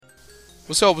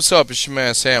What's up? What's up? It's your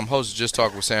man Sam, host of Just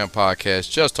Talk with Sam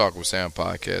podcast. Just Talk with Sam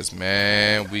podcast,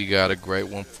 man. We got a great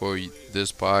one for you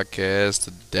this podcast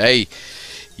today.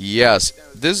 Yes,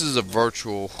 this is a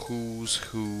virtual who's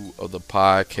who of the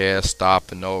podcast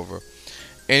stopping over.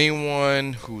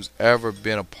 Anyone who's ever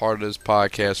been a part of this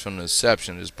podcast from the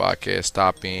inception of this podcast,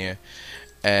 stop in,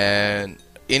 and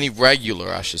any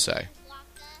regular, I should say,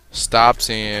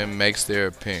 stops in, makes their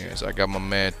appearance. I got my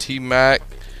man T Mac,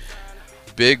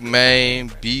 Big Main,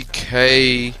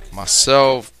 BK,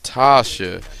 myself,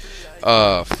 Tasha,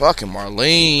 fucking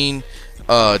Marlene,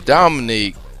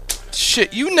 Dominique,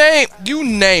 shit, you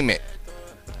name it.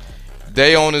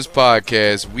 They on this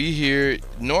podcast. We here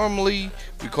normally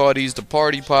we call these the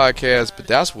party podcast, but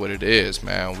that's what it is,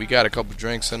 man. We got a couple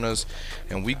drinks in us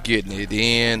and we getting it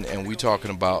in and we talking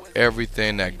about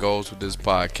everything that goes with this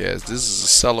podcast. This is a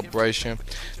celebration.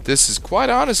 This is quite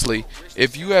honestly,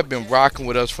 if you have been rocking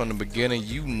with us from the beginning,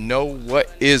 you know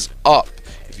what is up.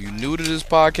 If you're new to this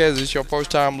podcast, this is your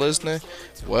first time listening,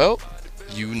 well,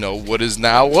 you know what is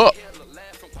now up.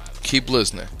 Keep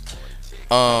listening.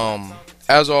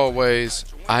 As always,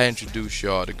 I introduce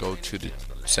y'all to go to the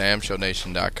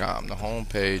samshownation.com, the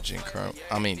homepage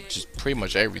and just pretty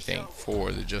much everything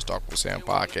for the Just Talk with Sam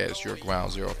podcast. Your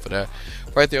ground zero for that.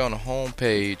 Right there on the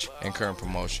homepage and current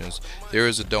promotions, there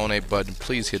is a donate button.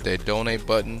 Please hit that donate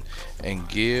button and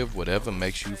give whatever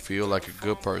makes you feel like a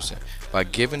good person. By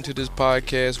giving to this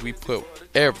podcast, we put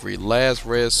every last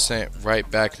red cent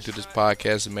right back into this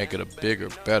podcast and make it a bigger,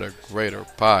 better, greater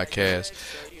podcast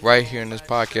right here in this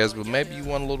podcast. But maybe you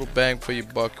want a little bang for your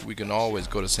buck, we can always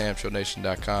go to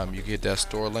samshownation.com. You can hit that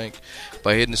store link.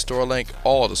 By hitting the store link,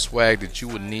 all the swag that you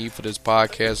would need for this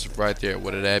podcast is right there.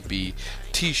 Whether that be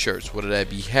t-shirts, whether that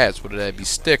be hats, whether that be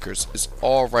stickers, it's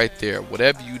all right there.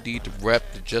 Whatever you need to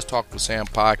rep the Just Talk with Sam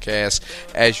podcast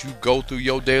as you go through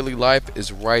your daily life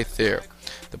is right there.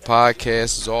 The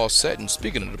podcast is all set. And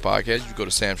speaking of the podcast, you go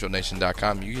to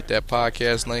samshownation.com, you hit that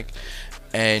podcast link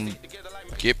and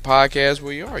get podcasts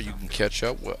where you are. You can catch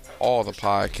up with all the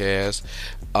podcasts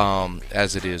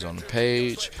as it is on the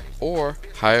page, or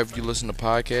however you listen to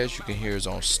podcasts, you can hear us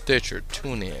on Stitcher,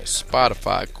 TuneIn,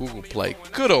 Spotify, Google Play,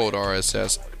 good old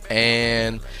RSS,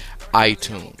 and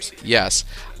iTunes. Yes,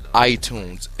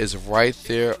 iTunes is right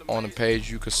there on the page.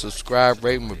 You can subscribe,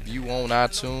 rate, and review on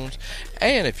iTunes.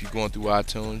 And if you're going through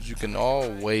iTunes, you can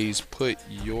always put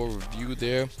your review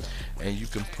there and you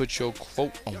can put your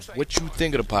quote on what you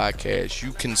think of the podcast.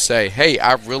 You can say, hey,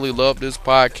 I really love this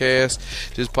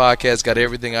podcast. This podcast got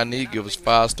everything I need. Give us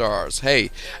 5 stars.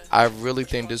 Hey, I really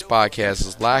think this podcast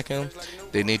is lacking.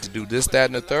 They need to do this, that,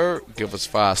 and the third. Give us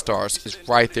 5 stars. It's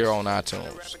right there on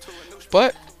iTunes.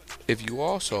 But if you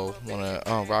also want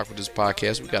to rock with this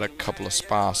podcast, we got a couple of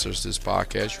sponsors this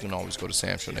podcast. You can always go to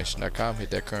samshownation.com,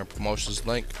 hit that current promotions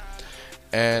link.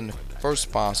 And first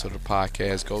sponsor of the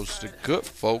podcast goes to the good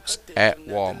folks at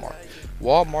Walmart.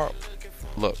 Walmart,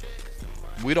 look,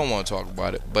 we don't want to talk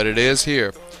about it, but it is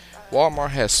here. Walmart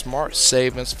has smart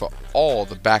savings for all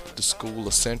the back-to-school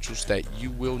essentials that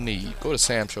you will need. Go to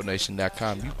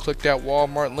samshownation.com. You click that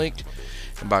Walmart link,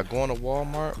 and by going to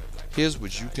Walmart, here's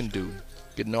what you can do.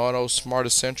 Getting all those smart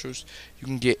essentials, you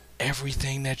can get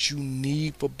everything that you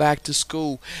need for back to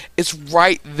school. It's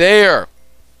right there.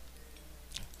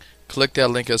 Click that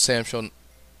link at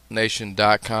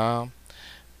samshownation.com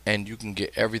and you can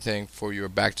get everything for your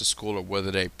back to school, or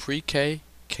whether they pre-K,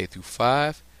 K through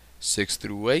 5, 6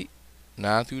 through 8,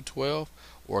 9 through 12,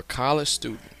 or college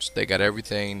students. They got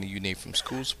everything you need, from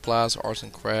school supplies, arts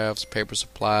and crafts, paper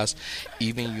supplies,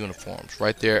 even uniforms,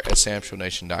 right there at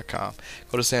samshownation.com.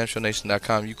 Go to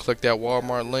samshownation.com. You click that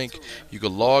Walmart link. You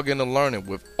can log in and learn it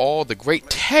with all the great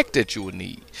tech that you would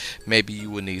need. Maybe you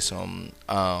would need some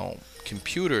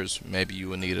computers. Maybe you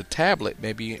will need a tablet.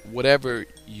 Maybe whatever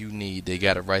you need, they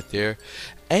got it right there.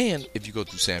 And if you go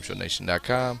through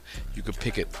samshownation.com, you can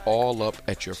pick it all up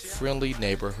at your friendly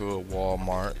neighborhood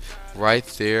Walmart right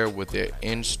there with their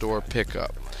in-store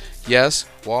pickup. Yes,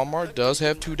 Walmart does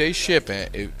have 2-day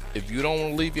shipping. If you don't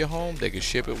want to leave your home, they can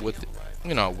ship it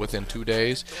within 2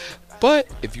 days. But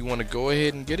if you want to go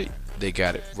ahead and get it, they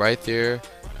got it right there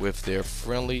with their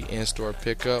friendly in-store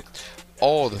pickup.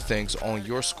 All the things on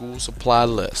your school supply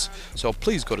list. So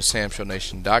please go to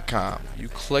samshownation.com. You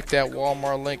click that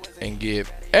Walmart link and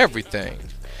give everything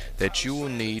that you will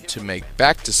need to make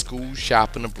back to school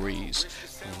shopping a breeze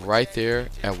right there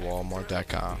at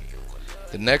walmart.com.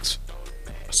 The next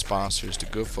sponsor is the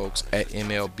good folks at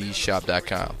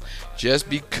mlbshop.com. Just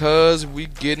because we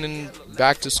getting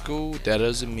back to school, that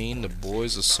doesn't mean the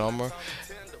boys of summer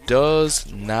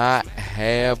does not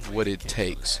have what it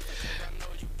takes.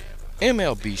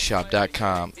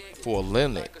 MLBshop.com for a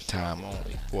limited time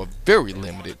only, for a very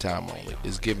limited time only,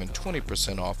 is giving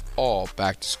 20% off all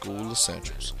back-to-school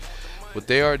essentials. What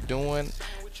they are doing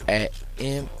at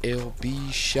MLBshop.com,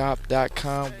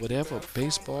 whatever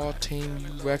baseball team you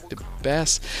rec the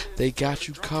best, they got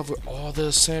you covered, all the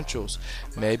essentials.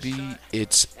 Maybe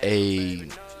it's a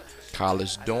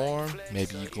college dorm,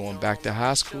 maybe you're going back to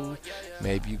high school,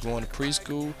 maybe you're going to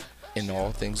preschool, and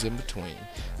all things in between.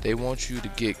 They want you to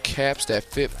get caps that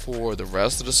fit for the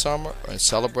rest of the summer and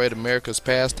celebrate America's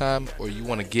pastime, or you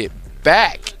want to get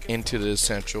back into the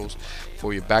essentials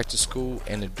for your back to school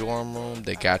and the dorm room.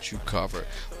 They got you covered.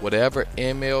 Whatever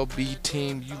MLB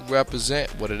team you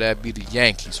represent, whether that be the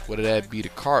Yankees, whether that be the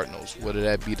Cardinals, whether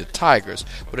that be the Tigers,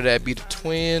 whether that be the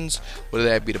Twins, whether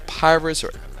that be the Pirates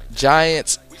or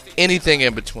Giants, anything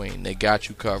in between, they got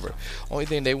you covered. Only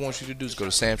thing they want you to do is go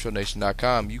to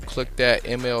samshownation.com. You click that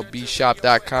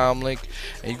MLBshop.com link,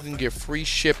 and you can get free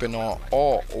shipping on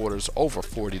all orders over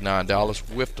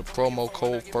 $49 with the promo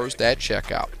code FIRST at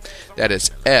checkout. That is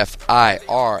FIRST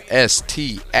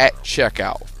at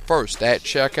checkout. First at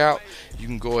checkout, you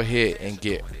can go ahead and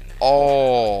get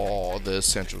all the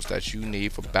essentials that you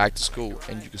need for back to school,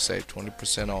 and you can save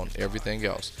 20% on everything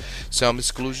else. Some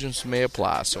exclusions may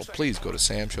apply, so please go to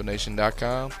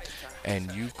samshownation.com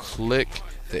and you click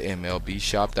the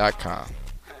MLBshop.com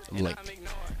link.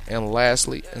 And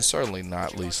lastly, and certainly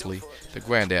not leastly, the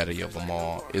granddaddy of them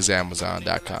all is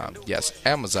Amazon.com. Yes,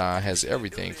 Amazon has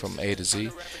everything from A to Z,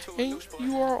 and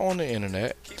you are on the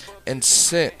internet. And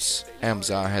since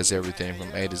Amazon has everything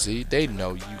from A to Z, they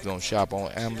know you're going to shop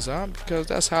on Amazon because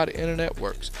that's how the internet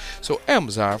works. So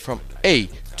Amazon from A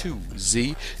to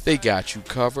Z, they got you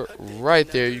covered right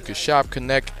there. You can shop,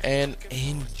 connect, and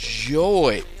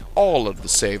enjoy all of the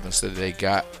savings that they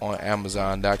got on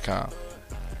Amazon.com.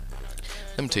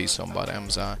 Let me tell you something about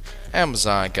Amazon.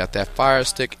 Amazon got that Fire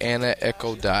Stick and that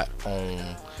Echo Dot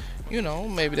on. You know,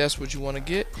 maybe that's what you want to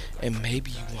get. And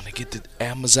maybe you want to get the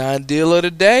Amazon deal of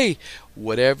the day.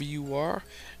 Whatever you are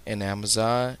in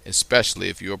Amazon, especially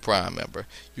if you're a Prime member,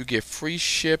 you get free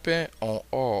shipping on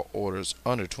all orders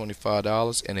under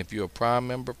 $25. And if you're a Prime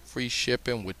member, free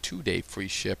shipping with 2-day free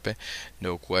shipping.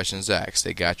 No questions asked.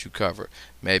 They got you covered.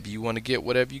 Maybe you want to get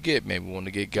whatever you get. Maybe you want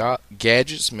to get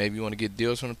gadgets. Maybe you want to get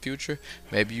deals from the future.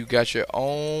 Maybe you got your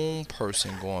own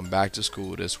person going back to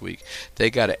school this week. They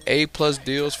got an A+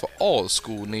 deals for all the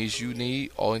school needs you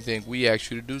need. Only thing we ask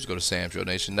you to do is go to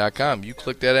samshownation.com. You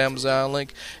click that Amazon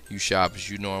link, you shop as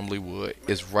you normally would.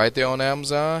 It's right there on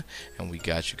Amazon, and we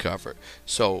got you covered.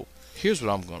 So here's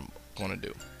what I'm going to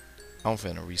do. I'm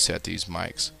finna reset these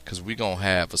mics because we're going to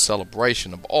have a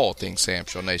celebration of all things Sam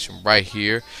Show Nation right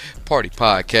here. Party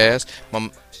Podcast.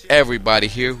 Everybody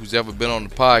here who's ever been on the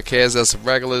podcast that's a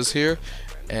regular is here.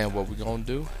 And what we're going to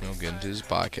do, we're going to get into this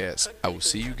podcast. I will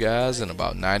see you guys in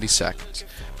about 90 seconds.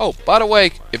 Oh, by the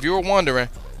way, if you were wondering,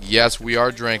 yes, we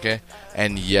are drinking.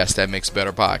 And yes, that makes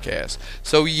better podcasts.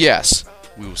 So yes,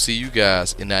 we will see you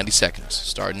guys in 90 seconds,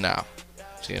 starting now.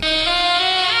 See you.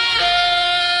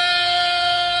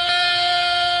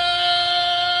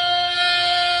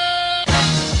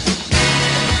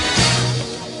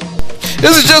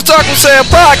 This is Just Talk with Sam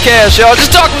Podcast, y'all.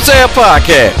 Just Talk with Sam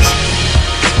Podcast.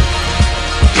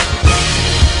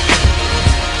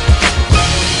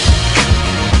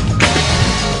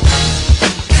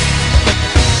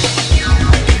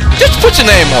 Just put your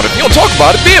name on it. If you don't talk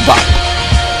about it, be about it.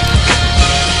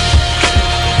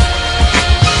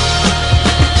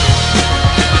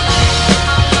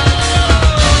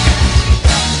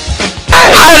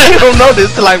 I don't know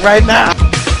this till like right now.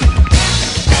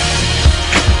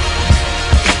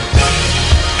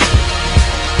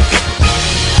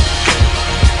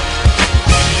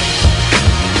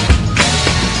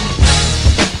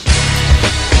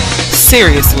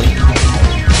 Seriously.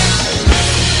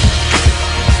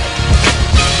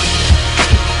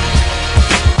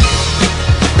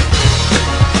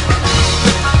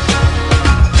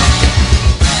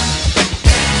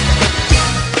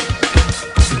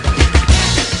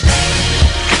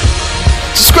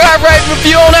 Subscribe, rate,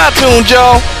 review on iTunes,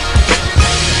 y'all.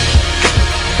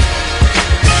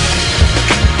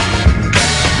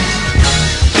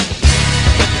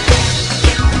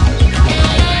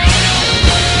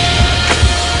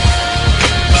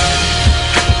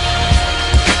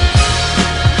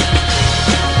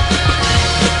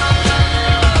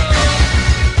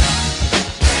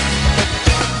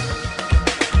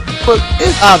 But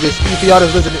it's obvious if y'all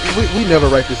that's listening, we never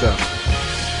write this out.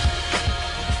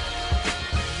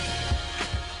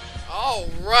 All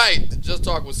right, the Just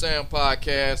Talk with Sam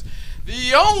podcast.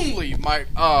 The only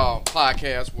mic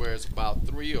podcast where it's about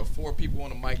 3 or 4 people on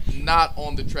the mic, not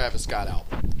on the Travis Scott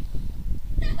album.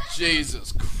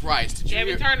 Jesus Christ! Did you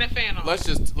hear? Turn the fan on. Let's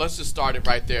just start it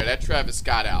right there. That Travis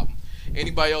Scott album.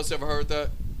 Anybody else ever heard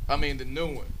that? I mean, the new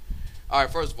one. All right.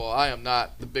 First of all, I am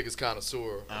not the biggest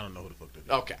connoisseur. I don't know who the fuck that is.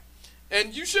 Okay,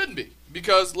 and you shouldn't be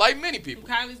because, like many people,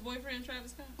 Kylie's boyfriend,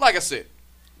 Travis Scott. like I said,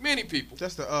 many people.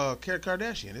 That's the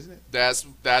Kardashian, isn't it?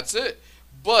 That's it.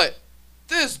 But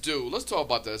this dude, let's talk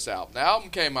about this album. The album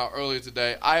came out earlier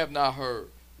today. I have not heard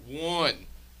one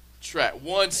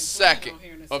second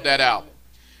of that album.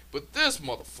 But this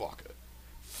motherfucker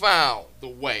found the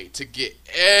way to get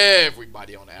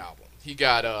everybody on the album. He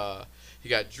got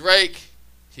Drake.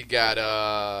 He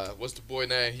got what's the boy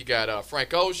name? He got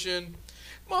Frank Ocean.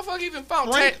 Motherfucker even found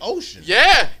Frank Ocean.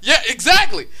 Yeah,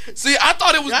 exactly. See, I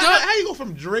thought it was done. How you go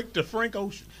from Drake to Frank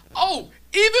Ocean? Oh,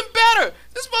 even better.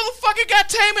 This motherfucker got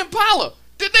Tame Impala.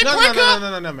 Did they break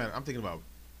up? No, man. I'm thinking about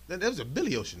that was a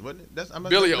Billy Ocean, wasn't it?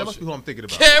 Billy Ocean. That must be who I'm thinking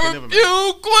about. Caribbean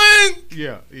Queen.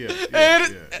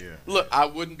 Yeah. Look, I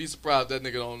wouldn't be surprised if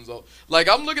that nigga on his own. Like,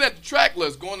 I'm looking at the track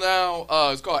list going down.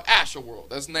 It's called Astroworld.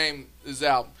 That's the name of his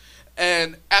album.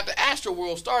 And after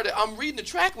Astroworld started, I'm reading the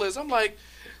track list. I'm like,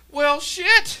 well,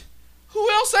 shit. Who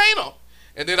else ain't on?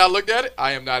 And then I looked at it.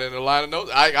 I am not in the line of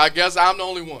notes. I guess I'm the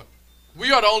only one. We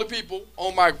are the only people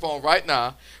on microphone right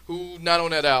now who not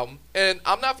on that album. And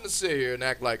I'm not going to sit here and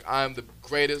act like I'm the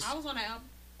greatest. I was on that album.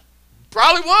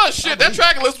 Probably was. Shit, that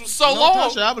track list was so long.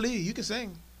 Tasha, I believe you can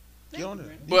sing. Get on there.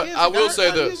 But I will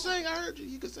say this. I heard you.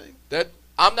 You can sing. That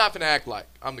I'm not going to act like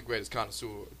I'm the greatest connoisseur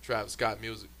of Travis Scott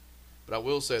music. But I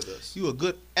will say this. You a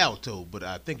good alto, but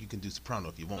I think you can do soprano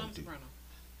if you want to. Soprano.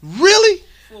 Really?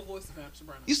 Full voice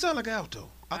soprano. You sound like an alto.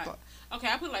 I thought. Okay,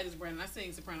 I put it like this, Brandon. I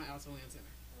sing soprano, alto, and tenor.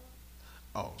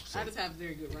 Oh, so. I just have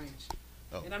very good range.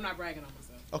 Oh. And I'm not bragging on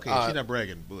myself. Okay, she's not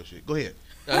bragging. Bullshit. Go ahead.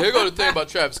 Now here go the thing about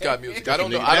Travis Scott music. I don't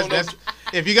know.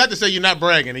 If you got to say you're not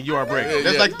bragging, then you are bragging.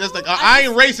 That's like I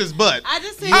ain't racist, but I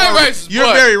just sing.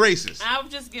 You're very racist. I'm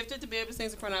just gifted to be able to sing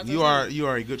soprano. Alto, You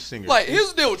are a good singer. Like,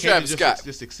 here's the deal with Travis Scott.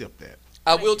 Just accept that.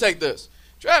 I will take this.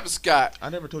 Travis Scott. I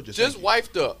never told you. Just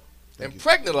wifed up,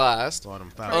 impregnalized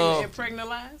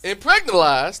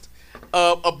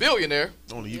a billionaire.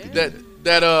 Only you can.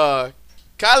 That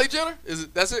Kylie Jenner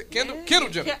that's it? Kendall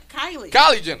Jenner.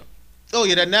 Kylie Jenner. Oh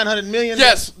yeah, that $900 million.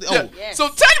 Yes. Oh. Yes. So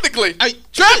technically,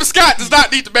 Travis Scott does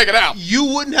not need to make it out. You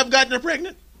wouldn't have gotten her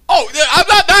pregnant. Oh, yeah, I'm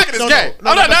not knocking this game.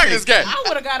 I'm not knocking this game. I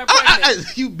would have got her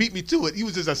pregnant. You beat me to it. You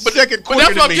was just a second quicker that's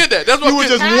what than I'm me. getting at. That's what you I'm were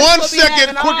just getting at. 1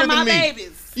 second quicker than me.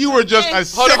 Babies. You were just a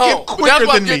second quicker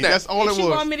than me. That's all it If she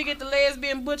want was. me to get the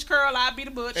lesbian butch curl, I'd be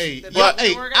the butch. Hey,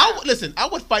 I listen, I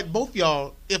would fight both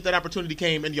y'all if that opportunity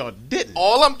came and y'all didn't.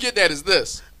 All I'm getting at is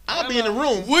this. I'll be in the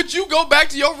room. Would you go back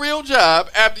to your real job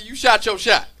after you shot your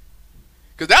shot?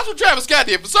 Because that's what Travis Scott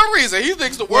did. For some reason, he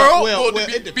thinks the world will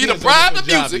be deprived of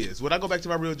music. Would I go back to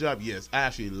my real job? Yes. I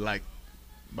actually like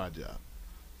my job.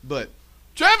 But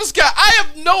Travis Scott, I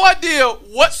have no idea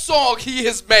what song he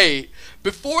has made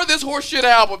before this horseshit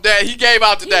album that he gave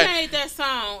out today. He made that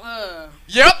song.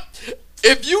 Yep.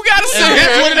 If you gotta sit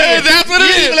here, that's what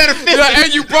it is. Let her finish.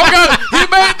 And you broke out. He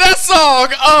made that song.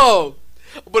 Oh,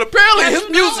 but apparently his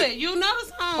music. You know the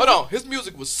song. Hold on, his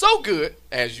music was so good.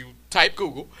 As you type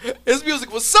Google, his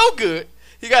music was so good.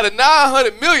 He got a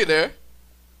 $900 millionaire.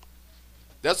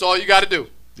 That's all you got to do.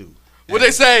 Dude, what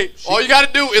they say, all you got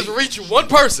to do is reach one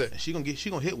person. She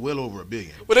gonna hit well over $1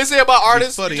 billion. What they say about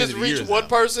artists, you Funny just end of the reach years one now.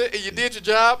 person and you did your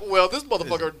job. Well, this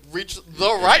motherfucker reached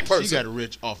the right person. She got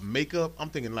rich off makeup. I'm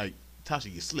thinking like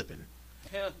Tasha, you're slipping.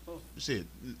 Shit,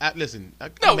 listen.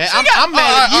 I'm mad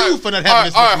at you for not having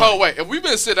this much All right, money. hold wait. If we've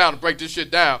been sit down and break this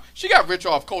shit down, she got rich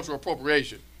off cultural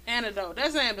appropriation. Antidote.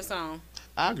 That's the name of the song.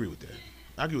 I agree with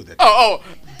that. Oh,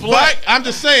 black. But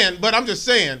I'm just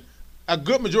saying, a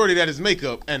good majority of that is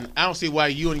makeup, and I don't see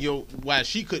why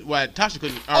Tasha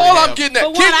couldn't. All I'm getting at,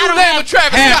 can you name a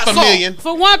Travis Scott song? $500,000.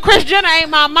 For one, Kris Jenner ain't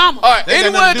my mama. All right, They got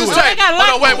anyone nothing to do just with say, it.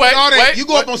 hold on, wait. You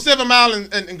go up on 7 Mile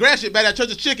and grab shit by that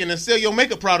Church of Chicken and sell your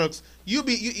makeup products. That's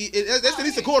at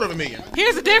least $250,000.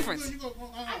 Here's the difference.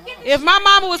 If my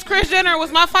mama was Kris Jenner,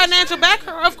 was my financial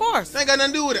backer, of course. That ain't got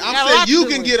nothing to do with it. I'm Got a saying lot to you do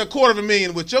can with get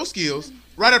 $250,000 with your skills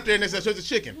right up there next to that Church of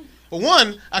Chicken. For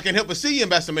one, I can help her see you and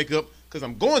buy some makeup because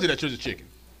I'm going to that Church of Chicken.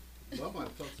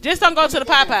 Just don't go to the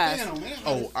Popeyes.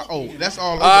 Oh, that's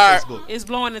all over right. Facebook. It's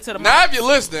blowing into the mic. Now, if you're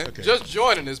listening, Okay. just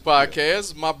joining this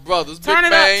podcast, my brothers, Turn Big it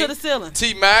up Bang, to the ceiling.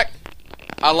 T-Mac.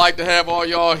 I'd like to have all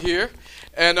y'all here.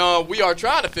 And we are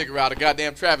trying to figure out a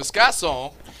goddamn Travis Scott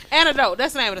song. Antidote.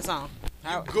 That's the name of the song.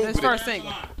 Google That's it. first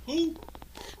single. Who?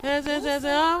 That's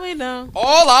all we know.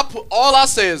 All I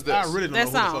say is this. I really don't That know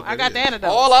who the song. fuck I that got the is. antidote.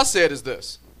 All I said is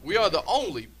this. We are the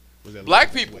only Was that black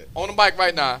like- people on the mic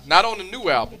right now, not on the new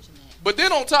album. But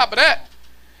then on top of that,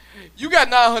 you got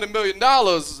 $900 million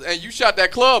and you shot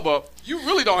that club up. You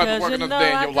really don't have to work another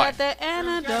day in your life. The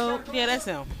antidote. Yeah, that's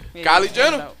him. Yeah, Kylie that's the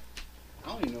Jenner. antidote. I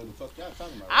don't even know what the fuck y'all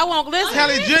talking about. I won't listen.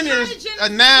 Kylie Jenner's a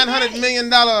 $900 million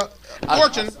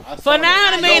fortune. For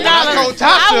 $900 million, I told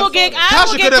Tasha- I will get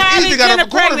Tasha could have Kylie easily got Jenner up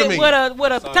a quarter to pregnant me.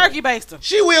 with a turkey baster.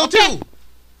 She will too.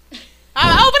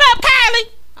 Open up, Kylie.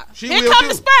 She Here will come too.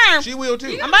 the sperm. She will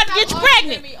too. I'm about to get you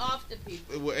pregnant.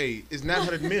 Well, hey, it's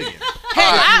 $900 million. Hey,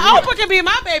 Oprah can be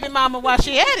my baby mama while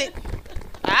she at it.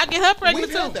 I'll get her pregnant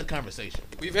We've had too. that conversation.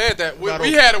 We've had that. We About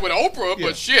had it with Oprah, Yeah.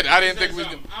 but shit, I didn't think we was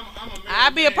gonna.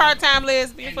 I'll be a part-time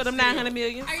lesbian for them $900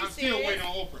 million. I'm still waiting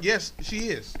on Oprah. Yes, she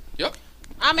is. Yep.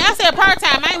 I mean, I said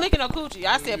part-time. I ain't looking no coochie.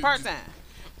 I said part-time.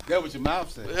 That what your mouth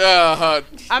said.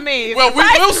 I mean, Well, we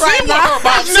will see what her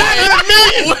mouth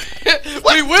says.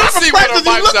 We will see what her What mouth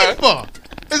are you looking says. for?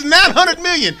 It's $900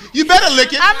 million. You better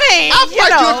lick it. I mean, I'll you fight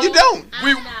know. you if you don't.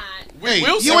 We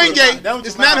will see. You ain't what- gay. That was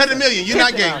It's your mouth $900 million. You're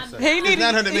not gay. He need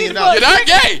 $900 to- million. You're not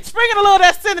gay. Sprinkle a little of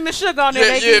that cinnamon sugar on there. Yeah,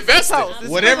 they yeah, get invest some it. toast.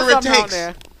 Just Whatever sprinkle it something on takes.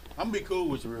 there. I'm gonna be cool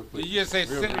with you real quick. You just say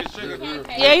cinnamon sugar.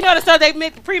 Yeah, you know the stuff they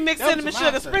pre-mix That was cinnamon your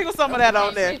sugar. mouth Sprinkle some of that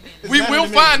on there. We will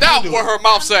find out what her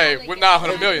mouth say with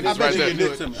 $900 million. I That's bet right you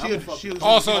can there. do it. She'll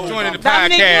Also joining the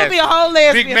Dominique, you'll podcast. be a whole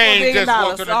lesbian Big for $1 Bang billion. just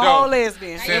walked through the A door. whole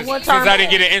lesbian. Since, In one since I term.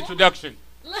 didn't get an introduction.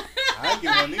 I ain't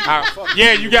get one either. Fuck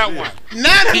Yeah, you got one. $900.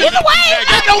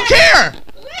 I don't care.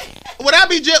 Would I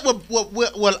be just?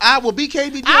 Will I will be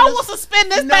KB? I will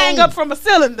suspend this No. thing up from the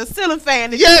ceiling fan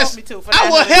that you Yes, want me to. For I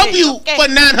will $900 help million. you Okay. for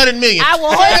 $900 million. I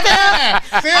will hoist it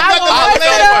up. Sam I got will the hoist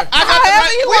money. it up I got the however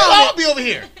money. you We'll want all it. be over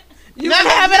here. You can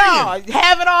have it all.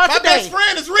 Have it all My today. best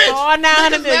friend is rich. For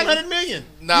 $900 million. $900 million.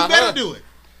 You Nah, better huh? do it.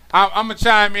 I'm gonna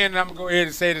chime in and I'm gonna go ahead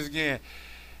and say this again.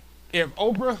 If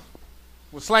Oprah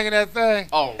was slanging that thing,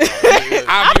 Oh, I'd be How many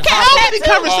hopping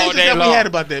all conversations day have we long. had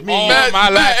about that? Me and All you. man, my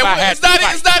life I had it's to not.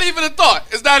 fight. It's not even a thought.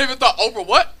 It's not even a thought. Oprah,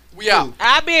 what? We out.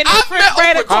 I be in the I've met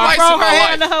refrigerator, Oprah twice throw in her my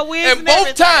hand life, under her wigs and both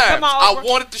everything. times Come on, I Oprah.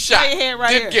 wanted the shot. Lay your hand right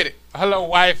Didn't here. get it. Hello,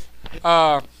 wife.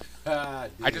 Ah,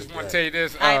 I just want to tell you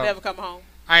this. I ain't never coming home.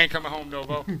 I ain't coming home, no,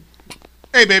 Bo.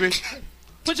 Hey, baby.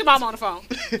 Put your mom on the phone.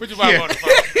 Put your mom Yeah. on the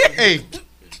phone. Hey,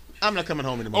 I'm not coming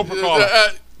home anymore. Oprah caller.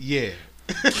 Yeah.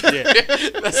 Yeah.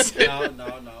 That's it.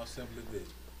 No, simple as this.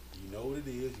 You know what it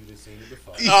is. You just seen it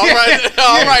before. All right,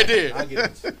 all right there. I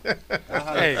get it.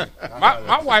 Hey,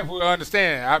 my wife will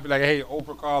understand. I'd be like, hey,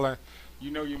 Oprah calling.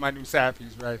 You know you my new side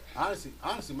piece, right? Honestly,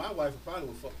 my wife probably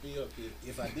would fuck me up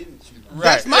if I didn't shoot.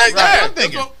 That's my Right. that's what I'm That's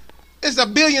thinking. what- It's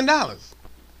 $1 billion.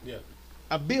 Yeah.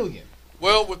 $1 billion.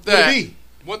 Well, with Would that, it be?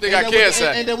 one thing And I then can with-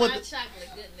 say. and then with Not chocolate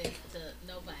goodness to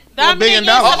nobody. $1 billion.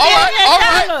 Oh, all right, all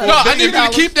right. $1 No, I $1 need you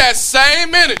billion. to keep that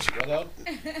same energy. Hello?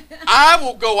 I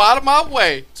will go out of my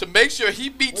way to make sure he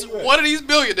beats Where you at? one of these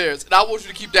billionaires, and I want you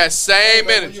to keep that same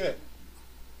Where energy. you at?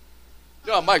 You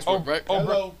know how Mike's work, right?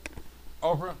 Hello?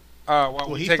 Oprah. While Well,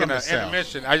 we're he's taking from the an South.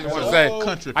 intermission, I just want to Hello? say,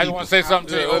 country I just people. want to say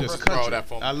something to you, Yeah, Oprah. just country. borrow that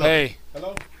phone. I love it. Hey,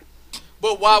 Hello?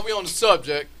 But while we on the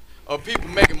subject of people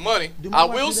making money, Do my I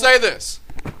wife will do say this.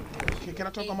 Can I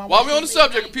talk on my While wife? we on the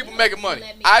subject of people making money,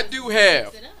 I do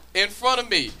have in front of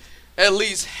me at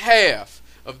least half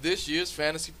of this year's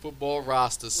fantasy football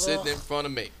roster sitting in front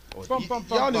of me. Y'all knew that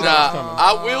was Now, coming.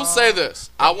 I will say this.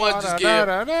 I want to just give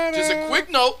just a quick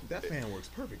note. That fan works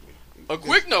perfectly. A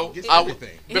quick note. Gets I w-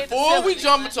 everything. before we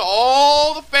jump into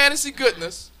all the fantasy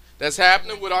goodness that's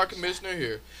happening with our commissioner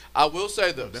here, I will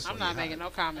say this. I'm not making no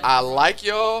comment. I like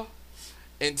y'all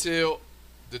until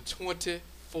the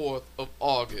 24th of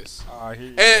August.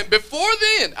 And before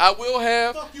then, I will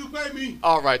have. Fuck you, baby.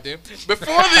 All right, then. Before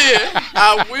then,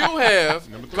 I will have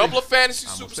Number a three. couple of fantasy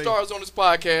I'm gonna superstars on this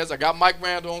podcast. I got Mike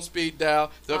Randall on speed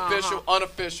dial, the official,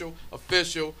 unofficial,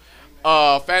 official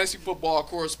fantasy football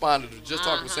correspondent of Just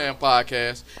Talk with Sam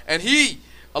podcast. And he,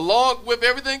 along with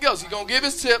everything else, he's going to give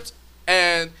his tips,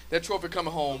 and that trophy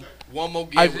coming home one more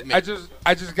game with me.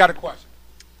 I just got a question.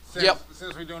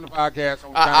 Since we're doing the podcast, and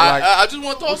we're kind of I just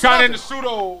want to throw we're kind of in something. the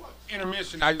pseudo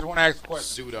intermission. I just want to ask a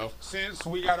question. Pseudo. Since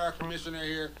we got our commissioner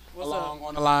here up?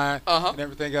 on the line Uh-huh. and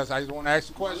everything else, I just want to ask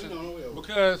a question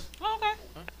because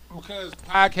Okay.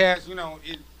 podcast,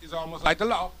 it is almost like the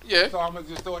law. Yeah. So I'm gonna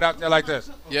just throw it out there like this.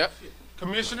 Yep.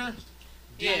 Commissioner,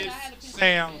 Yes.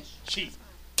 Sam cheat.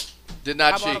 Did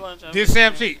I not bought a cheat. bunch of Did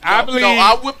Sam cheat? I believe. no,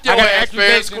 I whipped your got ass fair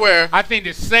and accusation. square. I think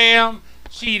that Sam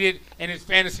cheated in his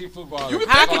fantasy football. You can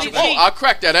How think could what you you want. cheat? I'll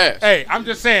crack that ass. Hey, I'm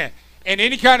just saying. In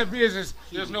any kind of business,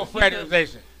 there's no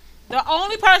fraternization. The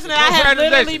only person that I have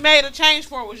literally Congratulations. made a change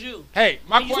for was you. Hey,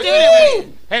 my And you question. still didn't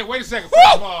win. Hey, wait a second.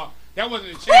 First of all, that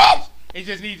wasn't a change. It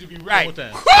just needs to be right. One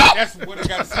more time. That's what I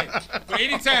gotta say. But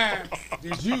anytime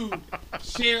did you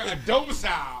share a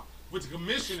domicile with the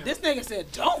commissioner? This nigga said,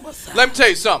 don't massage. Let me tell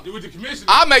you something. With the commissioner.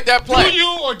 I make that Do play.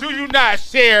 you or do you not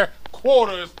share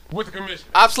quarters with the commissioner?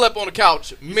 I've slept on the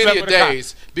couch many slept a on the couch.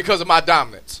 days because of my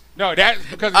dominance. No, that's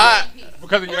because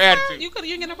of your attitude. You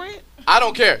get no bread? I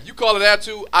don't care. You call it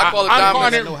attitude. I call it I'm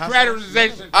calling dominance. it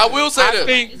fraternization. I will say I this.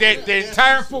 think that the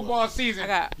entire football season, I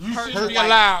got you hurt should be white.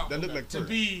 allowed That look like to perk.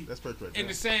 be That's perk right in there.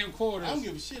 the same quarters I don't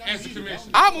give a shit. as the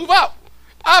commissioner. I move out.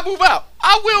 I move out.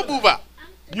 I will move out.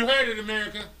 You heard it,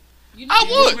 America. I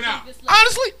would. moving out.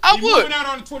 Honestly, I You moving would. out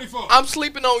on the 24th. I'm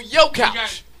sleeping on your You got-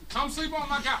 couch. Come sleep on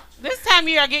my couch. This time of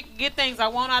year, I get things I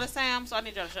want out of Sam, so I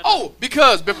need y'all to shut up. Oh,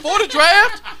 because before the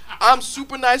draft, I'm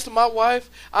super nice to my wife.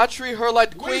 I treat her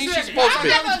like the Wait a queen she's second. supposed to I be.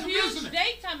 have a Commissioner. huge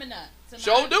date coming up. To my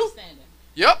Sure do. understanding.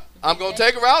 Yep, I'm gonna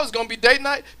take her out. It's gonna be date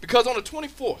night because on the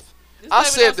 24th, This I baby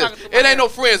said don't this. talk to It my ain't hair. no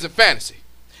friends in fantasy.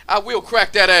 I will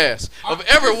crack that ass of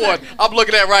everyone I'm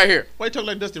looking at right here Why you talking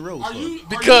like Dusty Rose? Are for? you,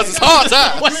 because it's hard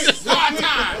times. hard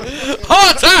times.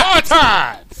 Hard times. Hard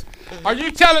times. Are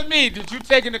you telling me that you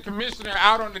taking the commissioner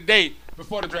out on the date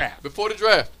before the draft? Before the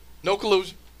draft, no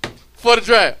collusion. For the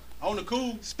draft, On the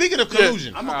cool, Speaking of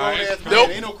collusion, I'm a All grown right. ass man. Nope.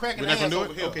 Ain't no cracking We're not ass gonna do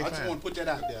over it? here. Okay, I just fine. want to put that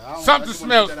out there. I don't- Something I just wanna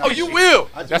smells- put that oh, out you there. will.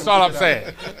 I just That's wanna all put I'm that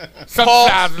out saying. there.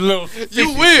 Sometimes a little. You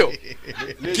will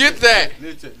Listen, get that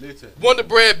Listen. Wonder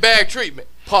Bread bag treatment.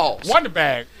 Pause. Wonder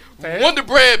bag. Wonder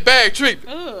Bread bag treatment.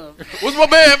 Ugh. What's my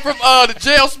man from the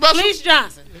jail special? Bleach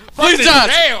Johnson. Please, Johnson.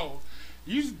 Jail.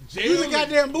 You You the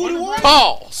goddamn booty Wonder warrior?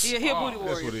 Pause. He a hit booty that's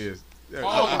warrior. what it is. Yeah,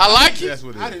 I like it. That's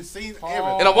what it I is. done seen Bread.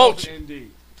 everything. And I want you.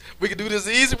 Indeed. We can do this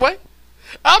the easy way.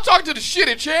 I'm talking to the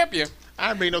shitty champion. I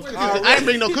didn't bring no cookies. I didn't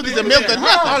bring no cookies and milk or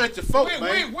Holler nothing. at your folks, Wait man.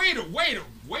 a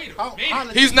minute.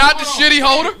 Holler- He's not the Hold on. shitty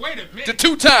holder. Wait a minute. The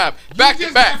two-time, back You to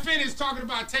just back. got finished talking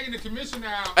about taking the commissioner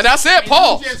out. And I said and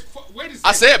pause. you just wait a second.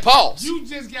 I said pause. You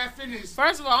just got finished.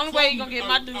 First of all, only way you're going to get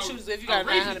my Fucking, dude shoes is if you got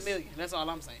outrageous. 900 million. That's all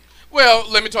I'm saying. Well,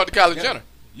 let me talk to Kylie Jenner.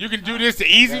 You can do this the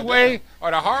easy way or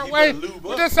the hard You way. better lube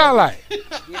What up. that sound like? Get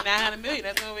 900 million.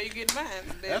 That's the only way you get mine.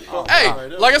 That's Oh. fucked Hey, up right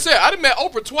there. like I said, I done met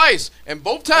Oprah twice, and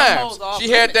both Them times hoes all she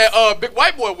had that criminals. big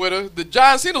white boy with her, the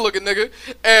John Cena looking nigga,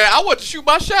 and I went to shoot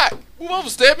my shot. Move over,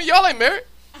 Stedman. Y'all ain't married.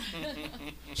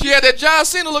 She had that John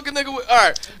Cena looking nigga with. All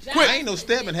right, I quick. ain't no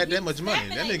Stedman had that much money.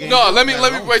 That nigga. No, let me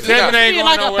break this Stedman down. ain't Feel going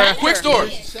like a nowhere. banker. Quick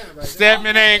story.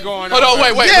 Stedman ain't going Hold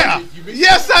nowhere. on, wait. Yeah.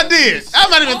 Yes, I did.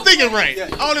 I'm not even thinking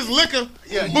right. All this liquor,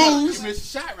 Yeah, booze, you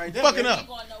missed a shot right there. fucking man. up.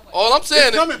 All I'm saying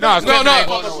It's is, coming No, back. Stedman no. ain't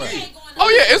going nowhere. oh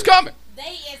yeah, it's coming. They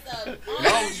is a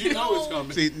As long as you know it's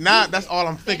coming. See, now that's all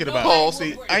I'm thinking about. Pause.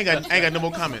 See, I ain't got no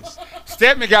more comments.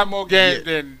 Stedman got more game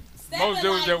Yeah. than most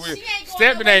dudes that we. Stedman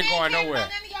Stedman ain't going nowhere.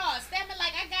 Stedman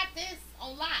like, I got this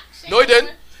on lock. She No, he ain't didn't.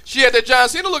 going- She had that John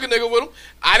Cena looking nigga with him.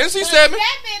 I didn't see But Stedman.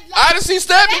 Stedman, I didn't see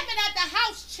Stedman. Stedman at the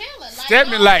house chilling.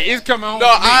 Stedman like it's coming home. No,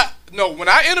 to me. when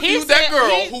I interviewed that girl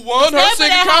who won her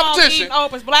singing competition,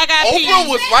 Oprah's Black Eyed Peas. Oprah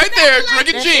was right there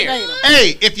drinking That gin. shit ain't him.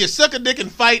 Hey, if you suck a dick and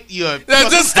fight, you're. Yeah,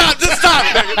 just stop,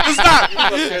 nigga. Just stop.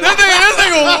 This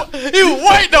nigga, he was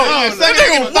white though. Oh, That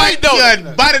nigga was white though.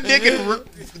 Yeah, bite a dick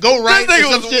and go right. This nigga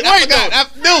or some was shit. white, I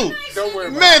forgot. Dude, Don't worry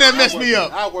about Man, it. that I'll messed work me with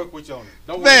up. you. I'll work with you on it.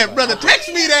 Don't worry man, about brother, it. text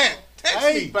me that. Text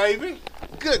Hey, me. baby.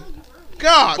 Good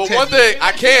God. But text one me. thing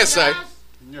I can say,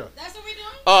 Yeah. That's what we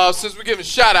doing? since we're giving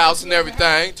shout outs and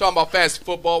everything, talking about fantasy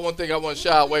football, one thing I want to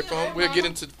shy away from, we'll get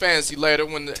into fantasy later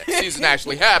when the season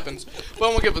actually happens. But I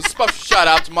want to give a special shout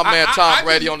out to my man Tom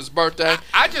Brady on his birthday.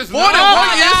 I just More than love-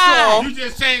 1 year strong. You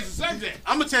just changed the subject.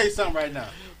 I'm going to tell you something right now.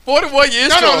 41 years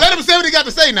No, strong. let him say what he got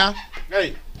to say now.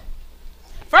 Hey.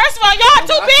 First of all, y'all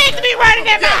too big to be running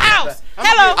in my house.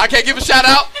 Hello. I can't give a shout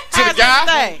out to the How's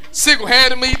guy everything?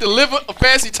 single-handedly delivered a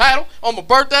fancy title on my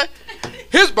birthday.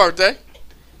 His birthday.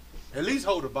 At least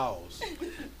hold the balls.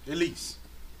 At least.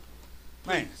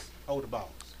 Please, hold the balls.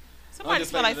 Somebody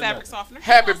smell like fabric softener.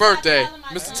 Happy birthday,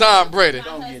 Mr. Tom Brady,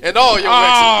 and all your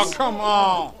Oh, exes. come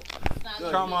on.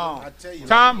 Come on. I tell you.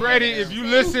 Tom Brady, if you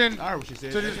listen I heard what she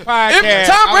said. to this podcast,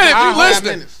 Tom Brady, if I you hope-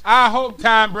 listening, I hope,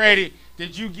 Tom Brady,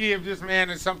 that you give this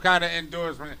man some kind of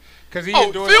endorsement. Because he Oh,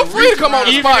 endorsed feel the free to come on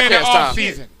this even in the podcast, Tom.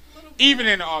 off-season. Even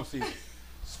in the off-season.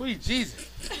 Sweet Jesus.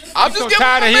 I'm So just giving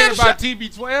tired my of man hearing a about shot.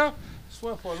 TB12.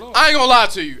 Swear for the Lord. I ain't gonna lie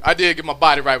to you. I did get my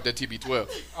body right with that TB12.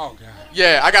 Oh, God.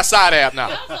 Yeah, I got side ab now.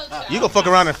 You gonna fuck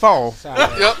around and fall. Sorry.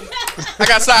 Yep, I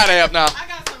got side ab now. I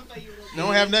got something for you. You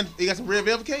don't have nothing. You got some red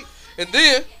velvet cake? And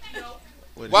then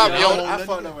Well, Why you we don't on- hold I nothing?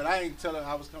 fucked up, but I ain't tell her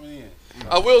I was coming in.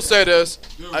 I will say this,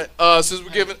 since we're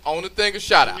giving on the thing a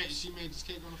shout out.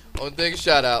 Only thing is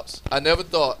shout outs. I never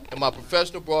thought in my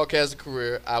professional broadcasting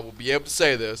career I would be able to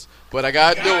say this, but I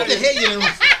gotta do it.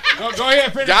 Go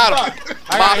ahead, finish Got it. him.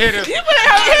 I gotta hear this. You put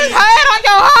his head on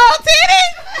your whole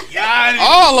titty?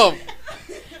 All of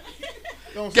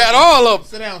them. Got all of them.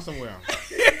 Sit down somewhere.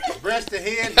 Breast to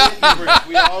head, head to breast.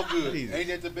 We all good. Jesus. Ain't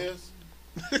that the best?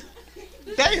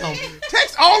 Damn.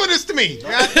 Text all of this to me.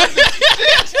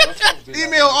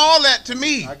 Email all that to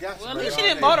me. I got you. Well, at least she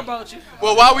didn't motorboat you.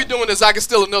 Well, while we doing this, I can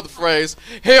steal another phrase.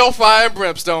 Hellfire and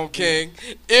brimstone, King.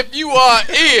 If you are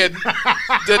in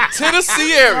the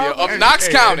Tennessee area of Knox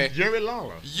County, Jerry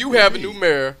Lawler. you have a new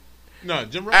mayor. No,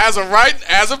 Jim Ross.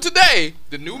 As of today,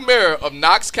 the new mayor of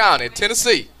Knox County,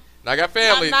 Tennessee. And I got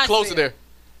family Not closer there.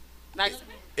 Nice.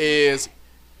 Is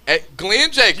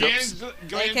Glenn Jacobs,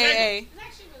 AKA.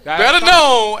 better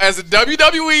known as the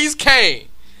WWE's Kane.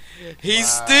 He's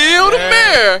still the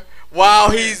mayor while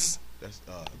he's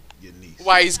Your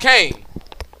niece. Kane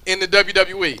in the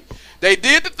WWE. They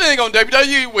did the thing on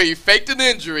WWE where he faked an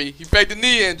injury, he faked a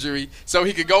knee injury, so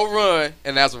he could go run.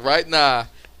 And as of right now,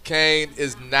 Kane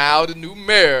is now the new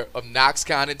mayor of Knox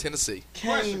County, Tennessee.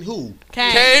 Kane who?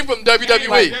 Kane from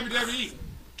WWE. WWE.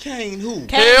 Kane who?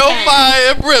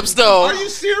 Hellfire and brimstone. Are you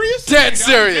serious? Dead His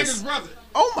serious. brother.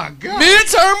 Oh my God.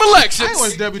 Midterm I ain't elections.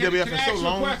 watched WWF Can for I so ask you a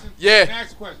long. question? Yeah. Can I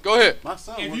ask a question? Go ahead. My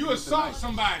son If working you with assault tonight.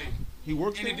 somebody He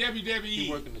works in the there? He WWE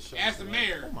working the show as the tonight.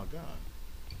 mayor, Oh my God.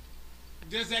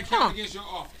 does that count against your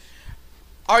office?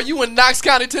 Are you in Knox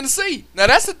County, Tennessee? Now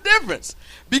that's the difference.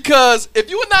 Because if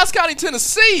you in Knox County,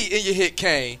 Tennessee and you hit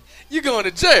Kane, you're going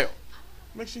to jail.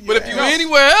 Make sure But if you're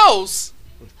anywhere else,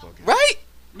 right?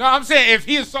 No, I'm saying if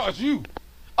he assaults you.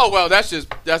 Oh well, that's his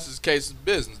case of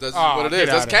business. That's just what it get is.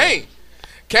 That's out of here. Kane.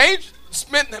 Kane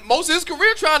spent most of his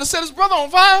career trying to set his brother on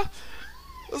fire.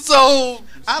 So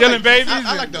Killing babies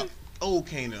I like and- the old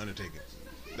Kane the Undertaker.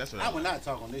 That's what I I would like. not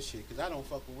talk on this shit because I don't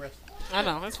fuck with wrestling. I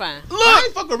know, it's fine. I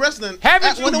ain't fuck with wrestling.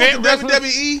 Haven't you when it met was the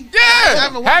wrestlers? WWE?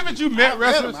 yeah. Haven't you I met met him.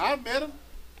 wrestlers? I met him.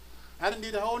 I didn't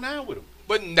do the whole 9 with him.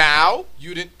 But now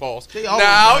you didn't pause. They always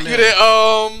Now done you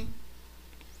that. didn't.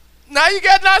 Now you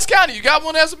got Knox County. You got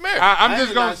one as a mayor. I'm I just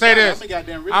ain't gonna not say sorry. this. I'm a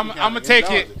goddamn I'm Richmond gonna County take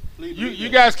in it. Georgia. Please You read you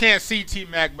that. guys can't see T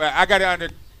Mac, but I got it under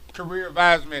career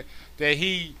advisement that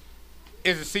he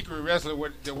is a secret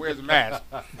wrestler that wears a mask.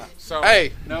 So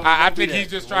Hey, No, I don't do think that. he's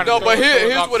just trying to. no, but throw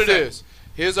here's off what the it set. is.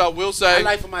 Here's I will I say.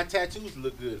 like for my tattoos to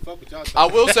look good. Fuck what y'all I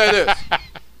talking will say this.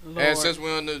 Lord. And since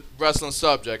we're on the wrestling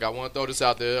subject, I want to throw this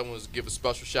out there. I want to give a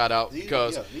special shout out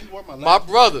because my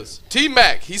brothers, T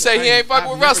Mac, he say he ain't fucking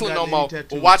with wrestling no more.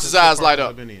 But watch his eyes light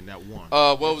up.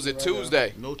 What was it?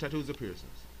 Tuesday. No tattoos or piercings.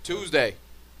 Tuesday.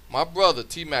 My brother,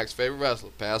 T Mac's favorite wrestler,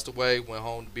 passed away. Went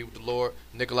home to be with the Lord.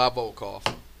 Nikolai Volkov.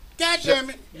 God damn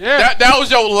it. Yeah. That was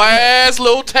your last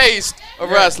little taste of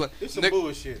wrestling. This some Nick-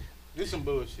 bullshit. This some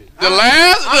bullshit. the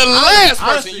last person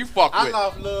Honestly, you fuck I with.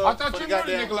 lost love. I thought for you the knew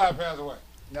goddamn. Nikolai passed away.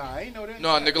 Nah, I ain't know that.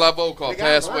 No, Nikolai Volkov They got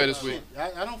passed him away right. this week.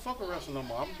 I don't fuck with wrestling no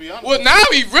more. I'm gonna be honest. Well, with now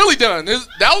he really done.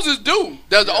 That was his dude.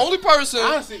 That's the only person. you.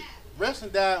 Honestly,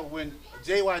 wrestling died when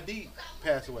JYD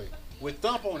passed away with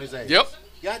thump on his ass. Yep.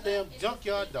 Goddamn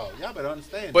junkyard dog. Y'all better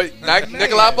understand. But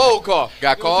Nikolai Volkov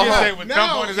got called He home. said with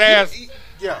thump on his ass.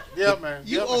 yeah, man.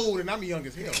 You yeah, man. old and I'm young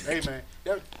as hell. Hey man,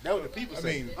 that what the people I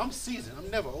say. mean- I'm seasoned. I'm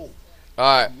never old. All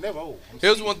right. I'm never old. I'm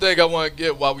Here's seasoned. one thing I want to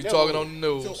get while we Never talking will. on the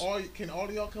news. So can all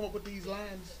of y'all come up with these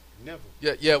lines? Never.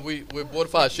 Yeah, we're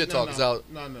Mortified Shit Talk is out.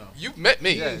 No. You've met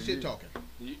me. You ain't shit talking.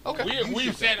 Okay.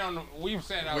 We've sat on the. We've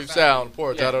sat outside. We've sat on the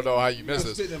porch. I don't know how you I'm missed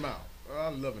this. spitting them out.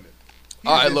 I'm loving it.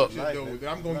 All right, Here's look. some shit, though, that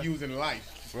I'm gonna use in life.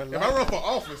 Well, If I run for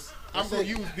office, I'm That's gonna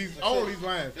it. use all these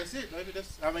lines. That's it, baby.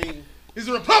 I mean, He's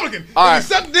a Republican. All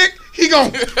If right. he suck dick, he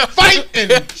gonna fight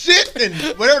and shit and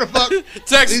whatever the fuck.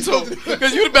 Text it to him.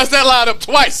 Because you the best that line up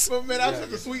twice. But man, that's such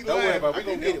a sweet don't line. worry about it. I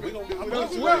We're gonna can't get it. help We're gonna Well,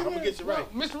 get you right. I'm gonna get you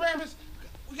right. Mr. Ramos,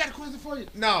 we got a question for you.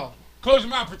 No. Close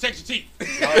your mouth, protect your teeth.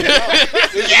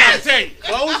 Yes. Tell you.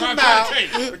 Close your I'm mouth, trying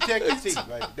to tell you. protect your teeth.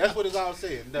 Right? That's what it's all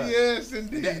said and done. Yes,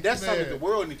 indeed. That's something man. the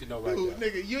world needs to know right Dude, now.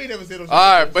 nigga, you ain't never said those All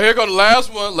right, but here go the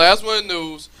last one. Last one in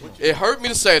news. It hurt me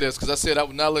to say this because I said I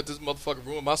would not let this motherfucker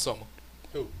ruin my summer.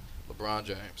 Who? LeBron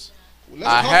James. Let's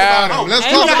I talk have- about him. Let's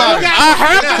Hey, talk you about him. I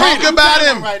have to read Talk it. about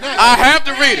him. Right now. I have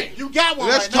to read it. You got one.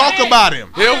 Let's right talk now. about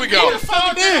him. Here we go.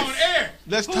 Fuck this. On air.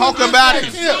 Let's talk about him.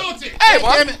 Assaulted. Hey,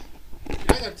 Damn man. it.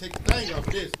 I gotta take the thing off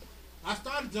this. I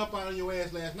started jumping out on your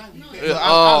ass last night. You Yeah,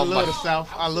 I oh, love the my- South.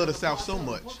 I love the South so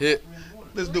much. Hit.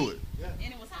 Let's do it.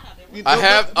 And it was hot out there. You I don't-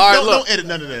 have- Don't, all right, don't, look. don't edit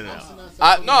none of that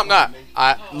out. No, I'm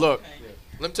not. Look.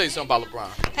 Let me tell you something about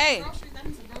LeBron. Hey,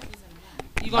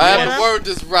 you I have order to them? word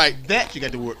this right. That you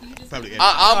got to work. Probably edit.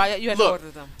 I'm, You have to look,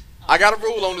 order them. I got a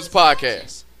rule on this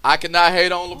podcast. I cannot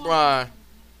hate on LeBron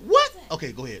What?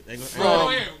 Okay, go ahead.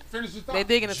 From Finish your thought. They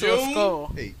digging into a June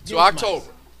skull. Hey, to October.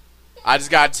 I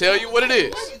just gotta tell you what it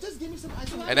is. Just give me some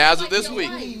ice on And as of this week,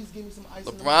 Please give me some ice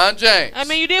on LeBron James, I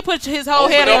mean, you did put his whole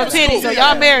Open head up on a titty, school. so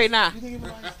y'all married now.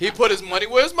 he put his money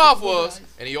where his mouth was,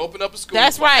 and he opened up a school.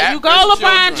 That's for right. You go, at-risk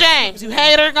LeBron children James. You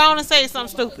hater, go on and say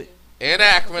something stupid. in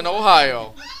Akron,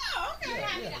 Ohio,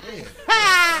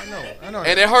 I know.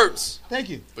 and it hurts. Thank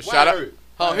you. But Why shout out. hurt?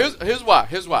 Oh, here's why.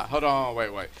 Here's why. Hold on,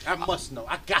 wait. I must know.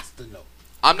 I got to know.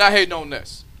 I'm not hating on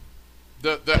this.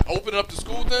 The opening up the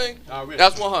school thing. Already.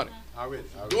 That's 100. Already.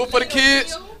 Do it for the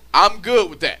kids. I'm good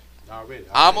with that. Already.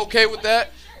 I'm okay with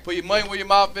that. Put your money where your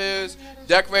mouth is.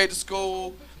 Decorate the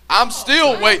school. I'm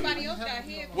still waiting.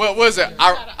 What was it?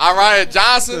 Ariah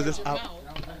Johnson.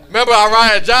 Remember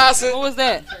Ariah Johnson? What was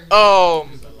that?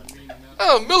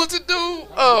 Militant dude,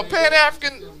 Pan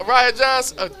African Ariah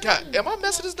Johnson. God, am I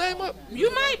messing his name up?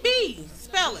 You might be.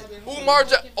 Spell it. Omar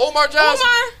Johnson.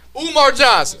 Umar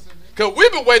Johnson. Cause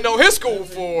we've been waiting on his school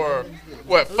for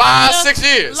what 5-6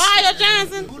 years. Lyle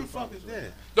Johnson. Who the fuck is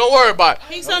that? Don't worry about it.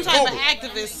 He's some type of Google.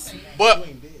 activist. But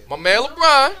my man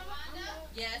LeBron,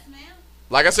 Yes, ma'am.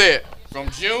 like I said, from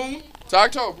June to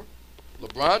October,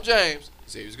 LeBron James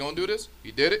said he was gonna do this.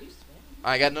 He did it.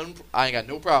 I ain't got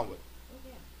no problem with it.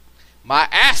 My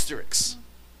asterisks,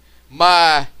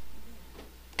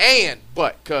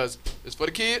 but, cause it's for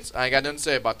the kids. I ain't got nothing to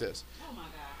say about this. Oh my God.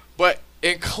 But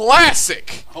in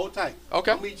classic, Hold tight.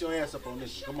 Okay. I'll meet your ass up on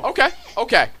this. Come on.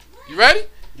 okay, you ready?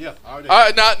 Yeah. Already. All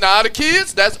right, now the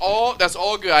kids, that's all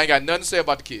good. I ain't got nothing to say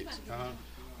about the kids. Uh-huh.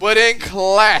 But in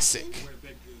classic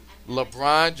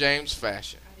LeBron James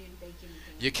fashion,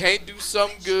 you can't do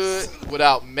something good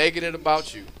without making it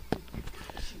about you.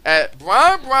 At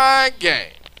Brian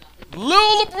game,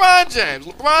 little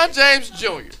LeBron James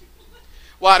Jr.,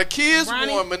 while the kids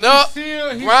warming up,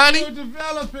 He's Bronny. still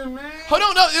developing, man. Hold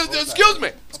on, no, excuse me.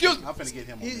 I'm finna get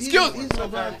him on this. Excuse me.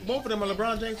 Both of them are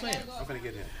LeBron James fans. I'm finna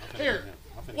get him. Here.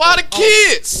 While the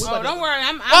kids Oh, don't worry.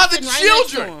 I'm While the sitting right next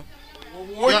to children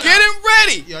him. were getting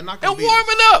ready You're not and gonna beat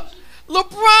warming up,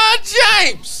 LeBron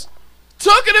James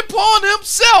took it upon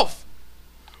himself.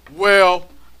 Well,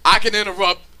 I can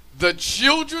interrupt the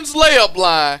children's layup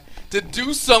line to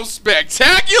do some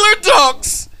spectacular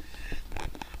dunks.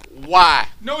 Why?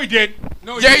 No, he didn't.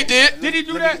 No, Yeah, he did. Did he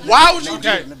do that? Why would you do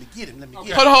Let me get him. Hold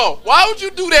on. Why would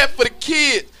you do that for the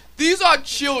kids? These are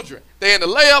children. They in the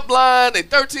layup line. They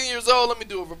 13 years old. Let me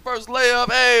do a reverse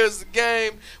layup. Hey, it's a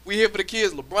game. We here for the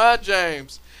kids. LeBron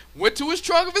James went to his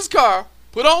trunk of his car,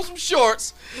 put on some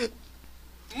shorts.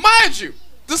 Mind you,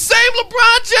 the same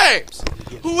LeBron James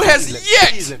who has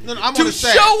yet I'm to gonna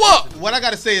say, show up. What I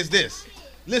gotta say is this.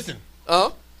 Listen,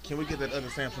 Can we get that other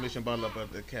Sam Foundation bottle up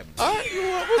at the cabinet? All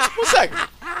right, one second.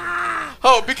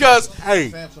 Oh, because Hey,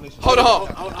 hold on.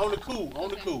 on the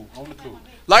cool.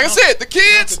 Like I said, the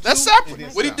kids, that's and separate. then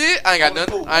What he stop. did, I ain't got On the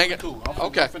nothing. cool, I ain't on the got. cool.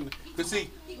 Okay. But see,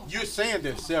 you're saying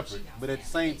they're separate, but at the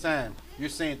same time, you're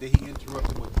saying that he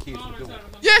interrupted what the kids were doing.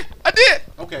 Yeah, I did.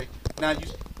 Okay, now you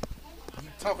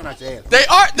talking out your ass. They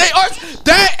are. That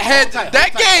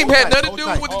Hold game tight, had nothing to hold do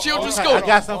tight. with the children's Hold school. tight. I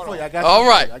got something for you. All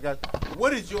right.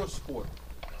 What is your sport?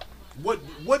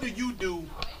 What do you do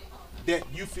that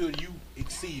you feel you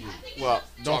exceed in? Well,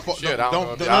 Don't talking fall. shit. I Don't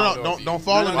know if you- don't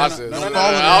fall in I this. said, Don't no, fall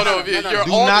in I don't this. know if you're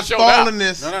Do on the not show fall now. in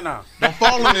this. No. Don't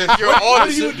fall in this. You're on the What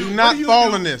do show. you Do what not do you fall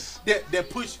do in this. That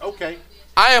push. Okay.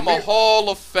 I am a Hall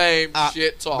of Fame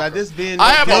shit talker. By this being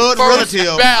I am blood a first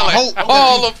relative, ballot I hope that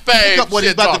Hall you of Fame pick up what he's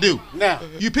shit about talker. to do. Now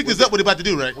You pick this up what he's about to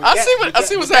do, right? I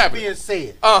see what's That happening. being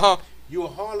said, Uh-huh. you're a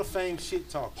Hall of Fame shit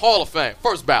talker. Hall of Fame.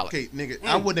 First ballot. Okay, nigga,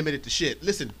 I wouldn't admit it to shit.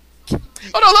 Listen,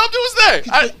 Oh, no, let him do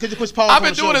his thing. could you push pause I've on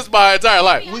been the doing show? this my entire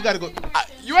life. We gotta go.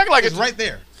 You act like It's right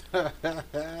there.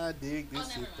 I dig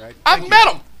this shit, right? I've met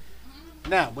him.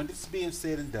 Now, when this is being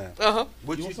said and done, Uh-huh.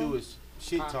 what you do is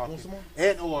shit talking some more?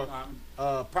 and or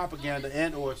propaganda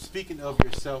and or speaking of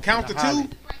yourself. Count in to a highly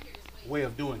two. Way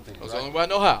of doing things. That's the Right? only way I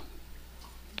know how.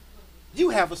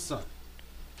 You have a son.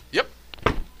 Yep.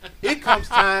 It comes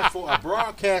time for a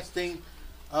broadcasting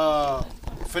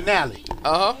finale.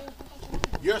 Uh-huh.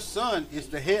 Your son is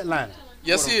the headliner.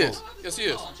 Yes, quote he unquote. is. Yes, he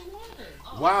is.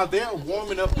 While they're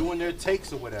warming up, doing their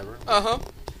takes or whatever, Uh-huh.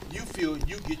 you feel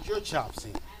you get your chops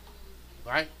in,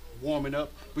 right? Warming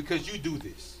up because you do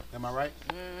this. Am I right?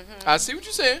 I see what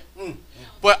you're saying.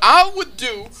 But I would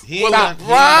do He what ain't done. He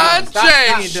LeBron ain't done. James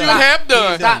He ain't should done. have He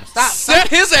done. ain't done. Set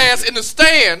his ass in the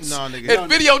stands No, nigga.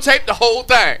 and videotape the whole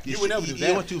thing. You would never do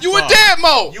that. went too You in far. dad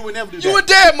mode. You would never do You that. in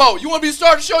dad mode. You want to be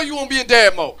starting the show, you want to be in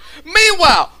dad mode.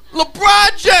 Meanwhile,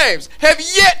 LeBron James have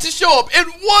yet to show up in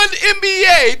one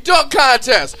NBA dunk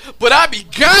contest. But I be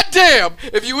goddamn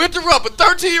if you interrupt a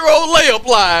 13-year-old layup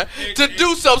line to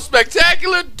do some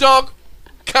spectacular dunk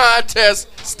contest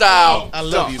style. I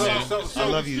love you, So- man. so- I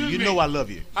love you. excuse You me. know I love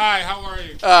you. Hi, how are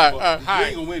you? All right. You Hi.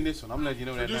 ain't gonna win this one. I'm letting you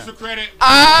know that Producer now. credit.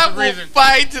 I for the will reason.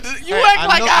 fight to the. You Hey, act I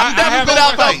like know- I've I never have been a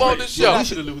out question. on this show. We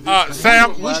should have lose this.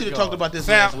 Sam, We should have talked about this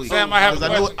Sam, last week. Sam, I have a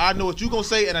Because question. I know what you gonna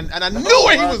say, and I knew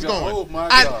where he was God. going. Oh, my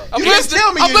I- God. You I'm didn't listening.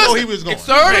 tell me I'm you know he listening. was going.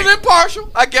 Third and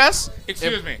impartial, I guess.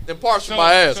 Excuse me. Impartial,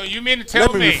 my ass. So you mean to tell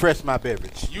Let me me refresh my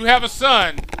beverage. you have a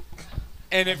son,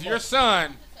 and if your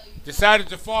son decided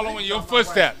to follow in your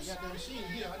footsteps,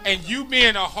 and you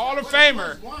being a Hall of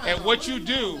Famer at what you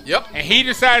do, Yep. and he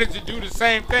decided to do the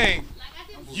same thing,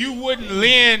 you wouldn't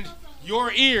lend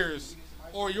your ears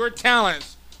or your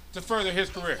talents to further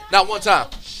his career. Not one time.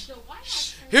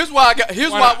 Here's why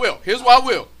I will. Here's why I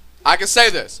will. I can say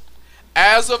this.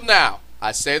 As of now,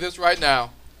 I say this right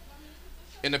now,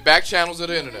 in the back channels of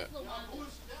the internet.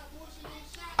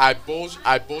 I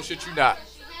bullshit you not.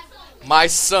 My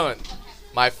son,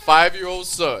 my 5-year-old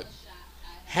son,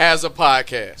 has a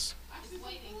podcast.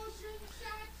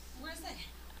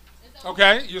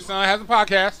 Okay, your son has a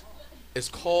podcast. It's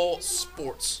called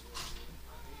Sports.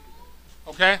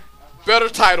 Okay, Better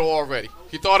title already.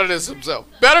 He thought of this himself.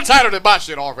 Better title than my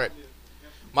shit already.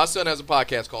 My son has a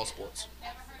podcast called Sports.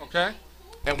 okay.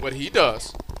 And what he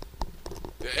does,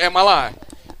 am I lying?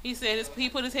 He said he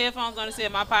put his headphones on and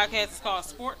said, my podcast is called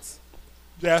Sports.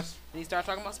 Yes. And he started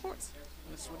talking about sports.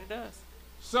 That's what he does.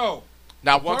 So,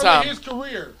 Not one further time. his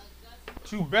career,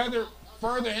 to better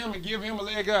further him and give him a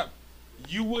leg up,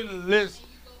 you wouldn't list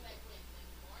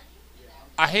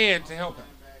a hand to help him.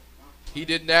 He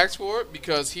didn't ask for it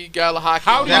because he got a hockey.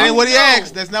 How That do ain't what he know?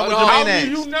 asked. That's not what Hold on. How Jermaine asked.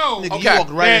 do you know Nigga, Okay. you walked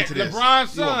right that into this.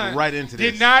 LeBron's You walked son right into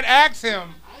this. did not ask him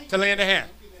to lend a hand?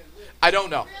 I don't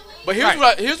know. But here's Right.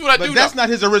 what I But do that's know. not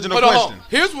his original Hold on,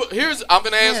 question. Here's I'm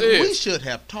gonna answer Man, we his. should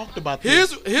have talked about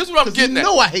this. Here's what I'm Because you getting at.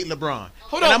 know I hate LeBron.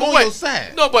 Hold and on, I'm but on wait. your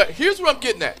side. No, but here's what I'm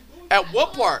getting at. At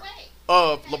what part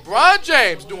of LeBron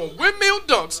James doing windmill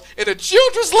dunks in a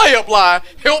children's layup line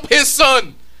help his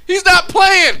son? He's not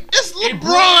playing. It's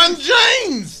LeBron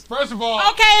James. First of all,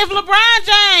 Okay, if LeBron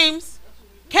James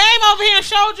came over here and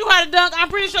showed you how to dunk, I'm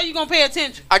pretty sure you're going to pay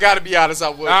attention. I gotta be honest. I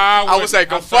would. I I would say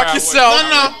go wouldn't. I'm fuck sorry, I yourself.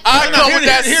 wouldn't. No. I No, come here with it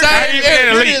that is, same here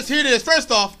it energy. Here it is.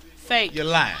 First off, Fake. you're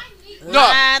lying.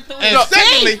 Lying through And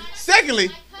his secondly,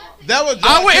 that would draw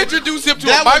I would introduce him to a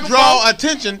that would draw microphone.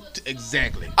 attention to,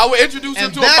 exactly. I would introduce him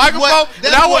And to a that's microphone, what- and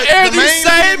that's I would what air Jermaine these is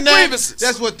same getting at. grievances.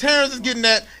 That's what Terrence is getting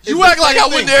at. You act like I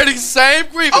wouldn't air these same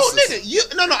grievances. Oh,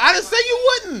 nigga, no, I didn't say you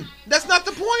wouldn't. That's not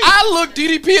the point. I looked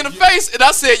DDP in the face and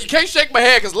I said, "You can't shake my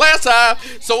head because last time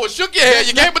someone shook your head,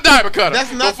 you gave him a diamond cutter.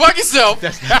 That's not- Go fuck yourself."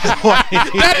 That's not the point.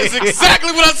 That is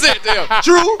exactly what I said to him.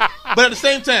 True, but at the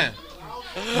same time,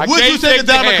 would can't you take shake a your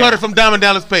diamond hand. cutter from Diamond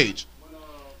Dallas Page?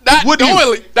 Not Would you?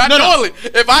 knowingly, not No. knowingly.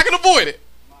 If I can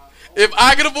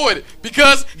avoid it,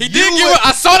 because he did give would- it.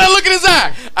 I saw that look in his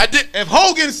eye. I did. If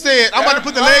Hogan said, "I'm about to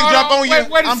put the leg Hold drop on, on you,"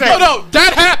 wait a I'm second. No,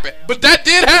 that happened, but that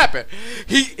did happen.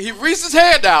 He reached his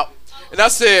hand out, and I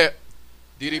said,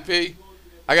 "DDP,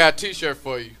 I got a T-shirt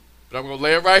for you, but I'm gonna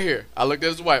lay it right here." I looked at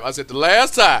his wife. I said, "The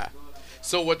last time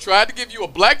someone tried to give you a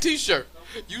black T-shirt,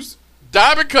 you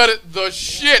diamond cutted the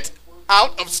shit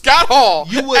out of Scott Hall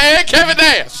You would- and Kevin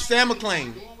Nash." Sam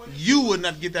McClain, you would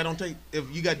not get that on tape if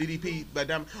you got DDP by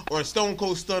Diamond or Stone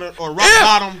Cold Stunner or Rock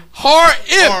Bottom or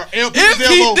If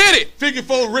he did it, Figure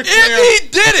Four Ric if Flair, he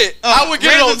did it, I would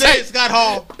get it on Razor's Edge, tape. Scott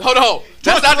Hall. Hold on.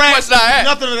 That's Twister not the Rack, question I had.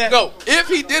 nothing of that. No, if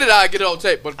he did it, I'd get it on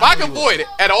tape. But if I can avoid it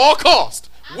at all costs,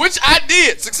 which I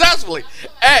did successfully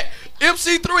at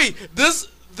MC3 this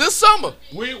summer.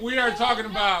 we are talking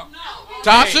about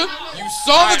Tasha, you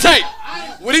saw the tape.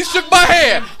 When he shook my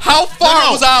hand, how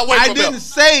far was I away I from didn't him?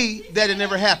 say that it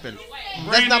never happened.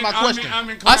 That's not my Brandon, question. I'm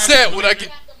I inclined said, to when I believe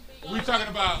get. it. We're talking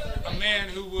about a man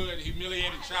who would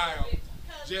humiliate a child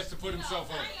just to put himself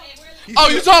over. Oh,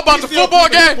 you talking about the football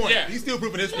game? Yeah. He's still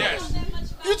proving his point. Yes.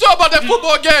 You talking about that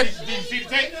football game? Did you see the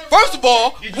tape? First of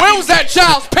all, where was that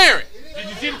child's parent? Did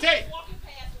you see the tape?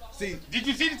 See, Did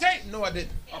you see the tape? no, I didn't.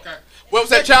 Okay. Where was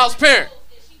that child's parent?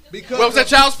 Because Where was that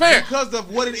child's parent? Because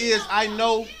of what it is, I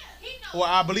know, or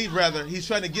I believe rather, he's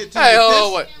trying to get to. Hey, with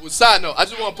oh, this. what? Side note, I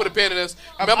just want to put a pin in this.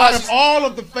 Remember, Out of all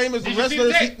of the famous Did you see the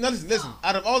wrestlers, tape? no, listen.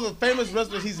 Out of all the famous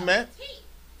wrestlers he's met,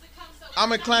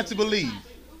 I'm inclined to believe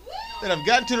that I've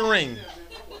gotten to the ring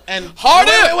and Hard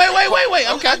wait, if. wait.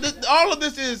 Okay. All of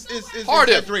this is hard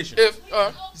exaggeration. if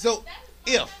So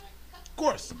if, of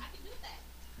course,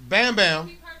 Bam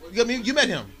Bam, you met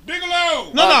him.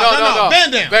 Bigelow. No,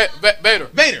 Van Dam. Vader.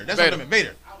 Vader. That's what I meant.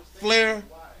 Vader. Flair,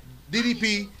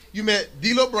 DDP. You met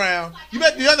D'Lo Brown. You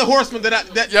met the other horsemen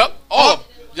that. Yep. All of them.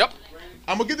 Yep.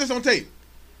 I'm gonna get this on tape.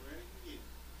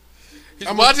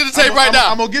 He's watching the tape right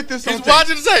now. I'm gonna get this on tape. He's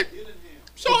watching the tape.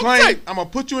 Show him the tape. I'm gonna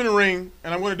put you in the ring,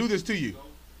 and I'm gonna do this to you.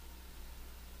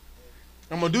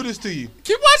 I'm gonna do this to you.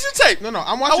 Keep watching the tape. No,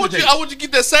 I'm watching the tape. I want you to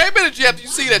get that same energy after you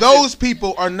see that. Those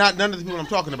people are not none of the people I'm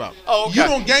talking about. Oh, okay. You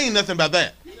don't gain nothing by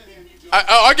that.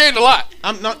 I gained a lot.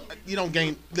 I'm not. You don't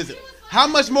gain. Listen. How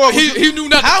much more? He knew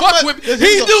not to fuck with me.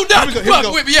 He knew not to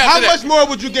fuck with me. How much more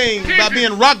would you gain by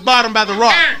being rock bottom by The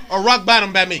Rock or rock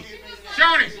bottom by me?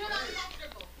 Johnny.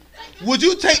 Would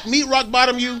you take me rock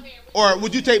bottom you, or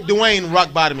would you take Dwayne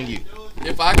rock bottoming you?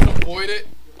 If I can avoid it,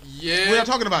 yeah. We're not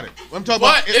talking about it. I'm talking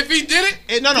but about. if he did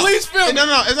it, no. Please film it.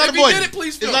 No. It's not if avoiding. He did it,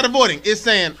 please film it's not avoiding. It's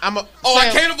saying I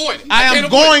saying, can't avoid it. I am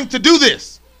going to do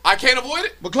this. I can't avoid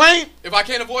it. McClain, if I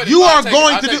can't avoid it, you are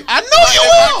going to do. I know you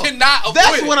will. I cannot avoid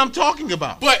That's it. what I'm talking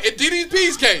about. But in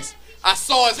DDP's case, I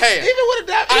saw his hand. Even with a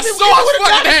dab, I saw his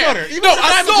fucking hand. No,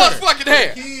 I saw his fucking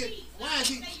hand. Kid, why is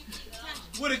he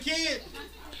with a kid?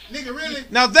 Nigga, really?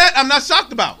 Now that I'm not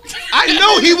shocked about. I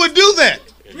know he would do that.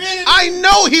 Really? I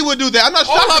know he would do that. I'm not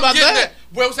shocked about that.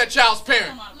 Where was that child's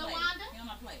parent?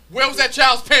 Where was that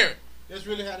child's parent? That's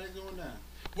really how that's going down.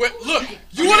 Look,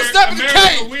 you want to step in the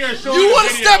cage. You want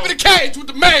to step in the cage with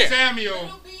the man.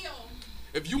 Samuel.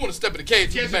 If you want to step in the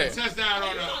cage with the man, touchdown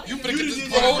on the. you finna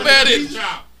get this old man in.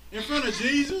 In front of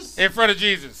Jesus? In front of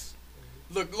Jesus.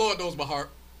 Look, Lord knows my heart.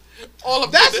 All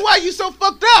of That's why you so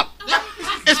fucked up.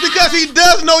 It's because he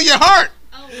does know your heart.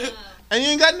 And you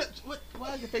ain't got no.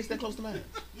 Why is your face that close to mine?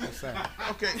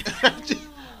 Okay.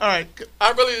 All right.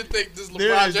 I really didn't think this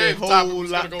LeBron James topic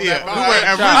was going to go that far.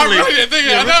 I really didn't think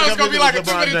it. I know it's going to be like a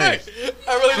 2-minute thing.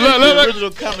 I really didn't.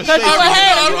 Original conversation.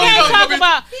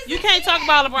 You can't talk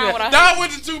about LeBron without. Now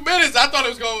with the 2 minutes, I thought it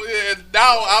was going to.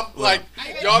 Now I'm like,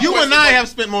 y'all. You and I have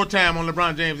spent more time on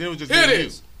LeBron James. It was just. Here it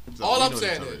is. All I'm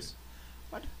saying is,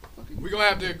 we're going to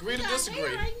have to agree to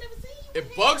disagree.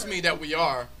 It bugs me that we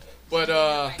are, but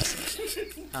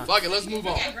fuck it, let's move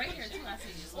on.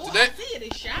 Today,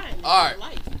 all right.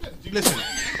 Listen,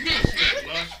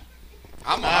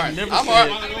 I'm all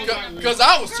right. Because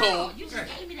I was told.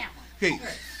 okay,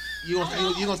 you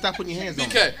gonna stop putting your hands on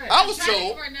me. BK, I was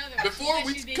told before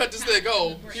we cut this thing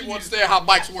go, he wanted to say how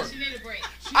bikes work.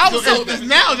 I was told It's that.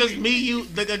 now just me, you.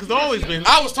 Like it's always been.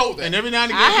 I was told that. And every now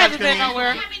and again, I haven't been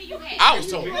nowhere. I was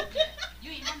told.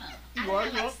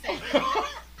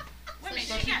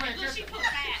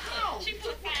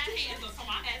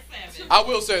 I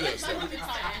will say this.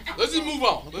 Let's just move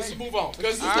on. Let's just move on.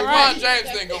 Because this LeBron James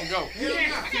thing gonna go.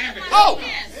 Oh!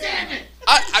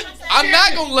 I'm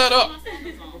not gonna let up.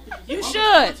 You should.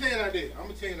 I'm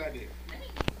gonna tell you like this.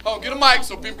 Oh, get a mic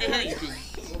so people can hear you,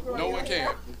 because no one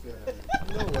can.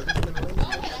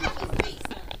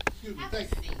 Excuse me.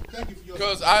 Thank you for your.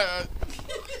 Because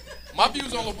my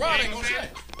views on LeBron ain't gonna change.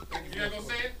 You not gonna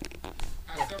say it?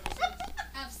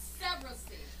 Have several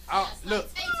seats. Look,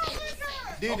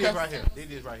 did Okay. this right here. Did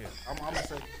this right here. I'm gonna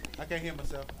say, I can't hear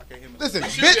myself. Listen, You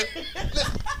should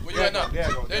bitch. Where you at now? There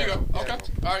you go. There you go. Okay.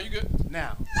 All right, you good.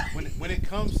 Now, when it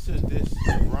comes to this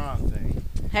LeBron thing,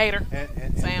 Hater.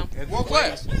 and Sam. World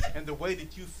class. and the way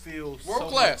that you feel World so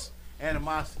class. much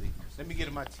animosity. Let me get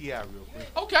in my TI real quick.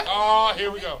 Okay. Oh,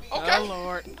 here we go. Okay. Oh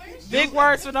Lord. Big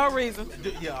words for no reason.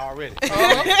 Yeah, already.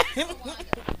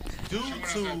 Due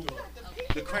to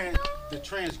the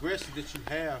transgression that you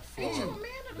have for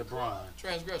LeBron,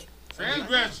 Transgression.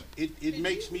 Transgression. it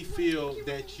makes me feel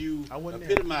that you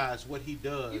epitomize what he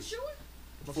does.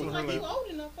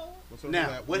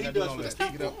 Now, what he does for the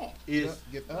people is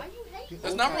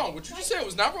That's not wrong. What you just said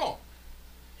was not wrong.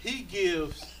 he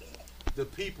gives the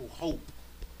people hope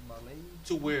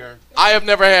to where. I have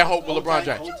never had hope with LeBron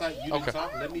Hold James. tight, you Okay. didn't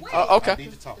talk. Let me talk. Okay. I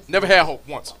need to talk. Never had hope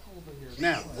once.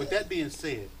 Now, with that being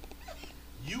said,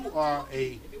 you are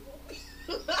a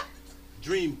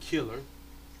dream killer.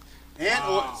 And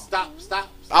or stop.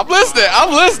 I'm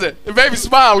listening. It made me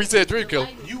smile when you said dream killer.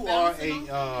 You are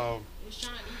a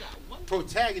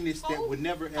protagonist that would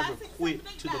never ever quit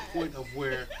to the point of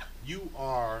where you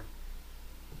are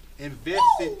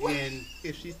invested in.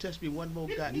 If she touched me one more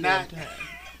goddamn Not- time,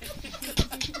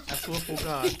 I swear for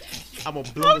God, I'm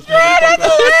gonna blow this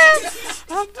motherfucker.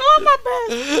 I'm doing my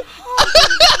best.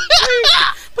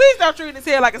 Please don't treat his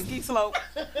hair like a ski slope.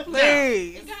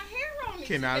 Please.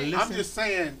 Can I listen? I'm just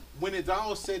saying, when it's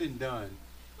all said and done,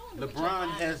 LeBron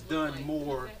has done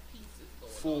more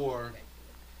for.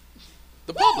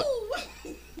 The public.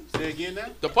 Say again now.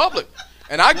 The public.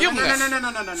 And I give him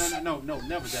that. No,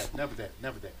 never that.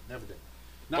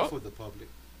 Not What? for the public.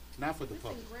 Not for the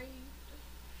public.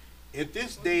 At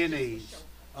this day and age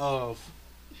of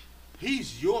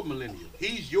He's your millennial.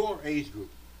 He's your age group.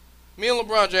 Me and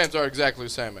LeBron James are exactly the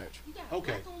same age.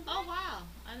 Okay. Oh wow,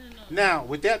 I didn't know. Now,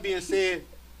 with that being said,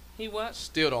 He what?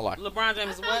 Still don't like it. LeBron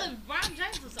James is what? LeBron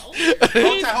James was older.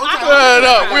 hold tight.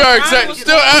 No, we are exactly.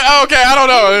 Still, okay, I don't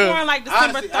He was know. born like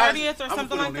December Honestly, 30th or I'ma something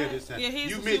put like on there that. this time. Yeah,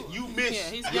 he's You missed yeah,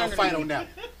 he's your younger fight than on me. that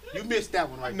one. You missed that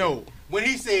one right No. there. When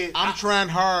he said, I'm trying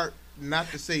hard not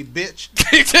to say bitch.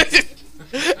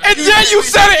 And then you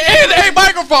said it in a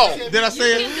microphone. Did I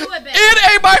say You it? do it better.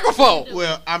 In a microphone.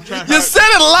 Well, I'm trying You hard. said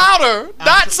it louder,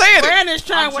 not saying it. Brandon's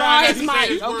trying I'm with all trying his not to say might,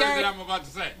 these words okay? that I'm about to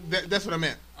say. That's what I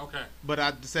meant. Okay. But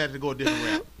I decided to go a different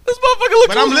route. This motherfucker looked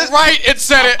But I'm to his listening. right and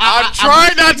said it. I'm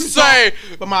trying not to say.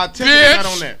 But my attention is not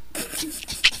Bitch. on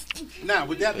that. now,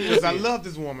 with that being Because I said, love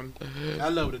this woman. I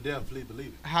love her to death, please believe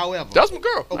it. However, That's my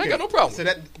girl. I ain't got no problem. So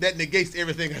that negates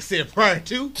everything I said prior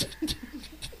to.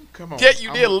 Come on. Yet you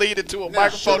I'm- did lead it to a Now,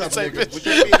 microphone shut and up, say nigga. bitch. With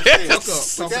that being said,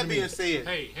 Yes. with that being said,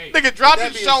 Hey. Nigga, drop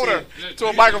That his being shoulder said, to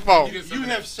a microphone. you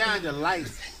have shined a light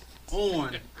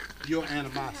on your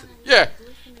animosity. Yeah.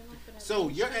 So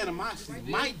your animosity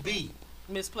might be,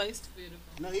 Misplaced,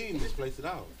 no, he ain't misplaced at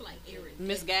all.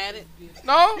 misguided.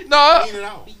 No. Ain't at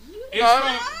all.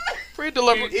 It's Pretty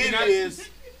deliberate. It is,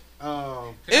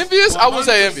 Envious? I would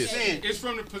say envious. 100%. It's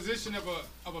from the position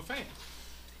of a fan.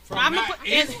 From I'm not gonna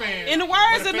his put, fan, in the words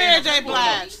but a of fan Mary of J. football.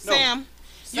 Blige, No. Sam, you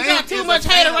Sam got too is much a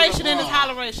fan of hateration in this LeBron.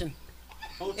 holleration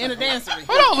Hold in the tight. dancery.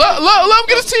 Hold on. Let him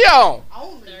get his tea on.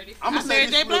 I'm gonna say Mary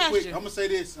this J. real Blige quick. you. I'm gonna say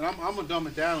this, and I'm gonna dumb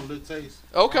it down a little taste.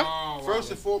 Okay. Oh,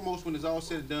 First and foremost, when it's all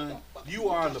said and done, you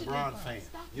are a LeBron fan.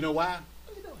 You know why?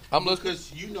 I'm listening.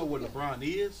 Because you know what LeBron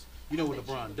is. You know what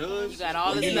LeBron does. You got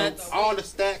all and his you know nuts. all the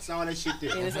stats, all that shit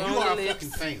there. And it's You on are a the lips. fucking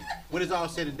fan when it's all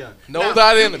said and done. Know Now,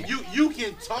 that enemy. You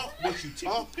can talk what you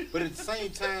talk, but at the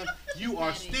same time, you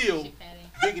are still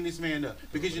bigging this man up.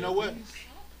 Because you know what?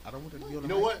 I don't want to be on You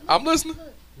know what? I'm listening.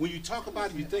 When you talk about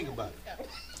it, you think about it.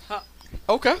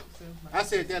 Okay. I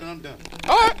said that, and I'm done.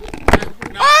 All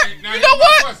right. Now, You know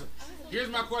what? Here's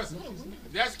my question.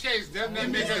 If that's the case, doesn't that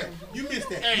make sense? You missed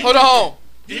that. Hey, Hold on.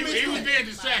 he was being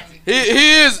distracted.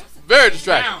 He is very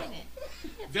distracted.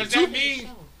 Now,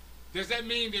 does that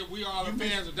mean that we are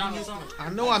fans of Donald Trump? I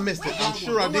know I missed it. I'm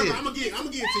sure I did. I'm gonna get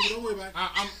it to you. Don't worry about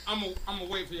it. I'm gonna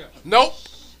wait for you. Nope.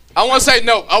 I want to say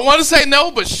no. I want to say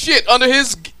no, but shit, under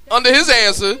his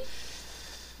answer,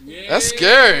 Yeah, That's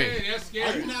scary. That's Are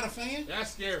scary. you not a fan?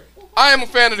 That's scary. I am a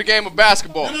fan of the game of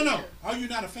basketball. No. Are you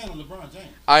not a fan of LeBron James?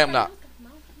 I am not.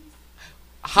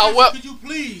 However, Could you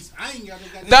please? I ain't got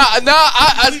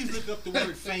I Please look up the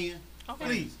word fan.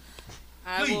 Please.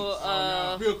 I Please.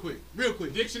 will. Real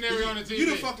quick. Dictionary on the TV. You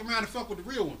done fucked around and fuck with the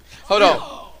real one. hold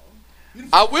on.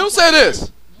 I will say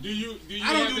this. Do you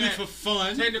I don't have do this that for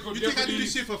fun. technical You think I do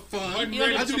this difficulties? shit for fun? Wasn't You don't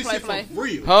I do do this this shit for for play-play.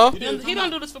 real. Huh? He don't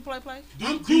do this for play. I'm Do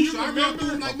you crucial. I remember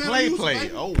remember- like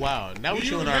Play. Oh wow. Now Do we're you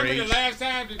showing our remember age. the last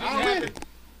time that this Already. happened?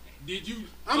 Did you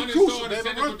I'm uninstall crucial, the baby.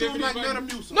 technical Run through them like difficulties Madam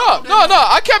button? Newsom. No.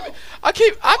 I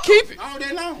keep it. All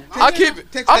day long. I keep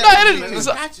it. Text I'm that not to editing me,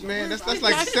 this. too. Man, that's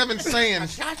like 7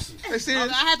 sayings. I got you. Hey, serious?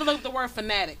 I had to look up the word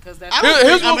fanatic because that's. I don't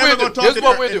Here's think I'm what we ever do. gonna talk Here's to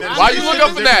what her we in do. the- Why you look up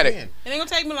Ever Fanatic? again. It ain't gonna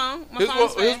take me long. My Here's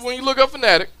phone's here's fast. when you look up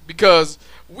Fanatic because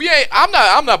we ain't.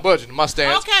 I'm not budging my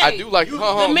stance. Okay. I do like. You-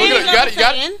 Hold The on. Look meaning at it. You got of it. You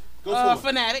got fan, it. Go for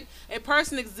it. fanatic, a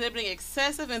person exhibiting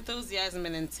excessive enthusiasm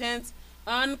and intense,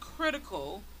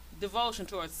 uncritical devotion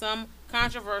towards some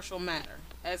controversial matter,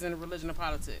 as in religion or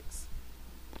politics.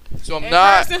 So I'm A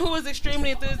not. person who is extremely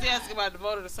enthusiastic about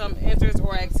devoted to some interest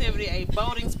or activity, a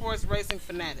boating, sports, racing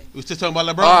fanatic. We still talking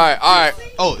about LeBron? All right.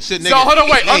 Oh shit, nigga. So hold on,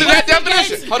 wait. Under Hey. that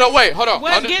definition, hold on.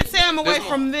 What Under- gets Sam away this-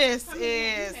 from this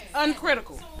is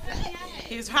uncritical.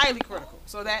 He's highly critical.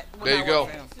 So that would There not you go.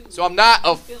 work for him. So I'm not a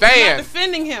I'm not fan.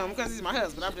 defending him because he's my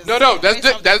husband. I'm just No. That's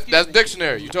based off- that's excuse me.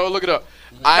 dictionary. You told her look it up.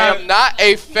 I am not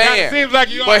a fan. Seems like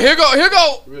you are. But here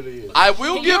go. Really is. I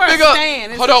will give You're a big up. stan.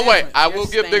 It's Hold on, wait. different. I You're will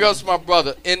a give big stan. ups to my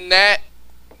brother in that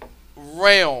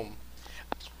realm.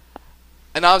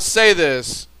 And I'll say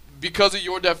this because of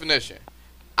your definition.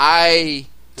 I,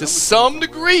 to some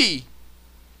degree,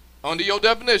 under your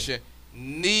definition,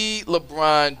 need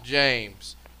LeBron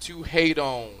James to hate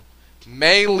on,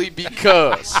 mainly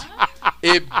because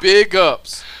it big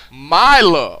ups my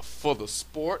love for the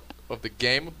sport of the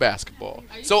game of basketball.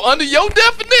 So under your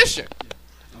definition,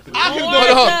 I can Or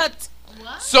go. that-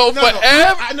 so No,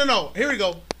 forever. no. Here we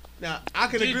go. Now I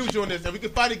can agree with you on this, and we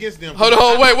can fight against them. Hold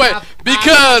on, wait.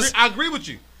 Because I agree with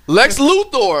you. Lex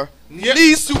Luthor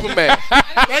needs Superman.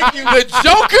 Thank you. The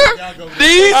Joker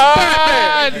needs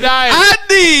Batman. I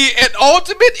need an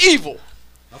ultimate evil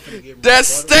that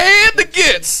stand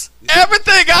against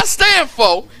everything I stand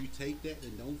for. You take that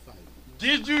and don't fight.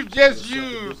 Did you just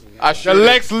use I the should.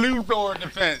 Lex Luthor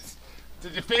defense? to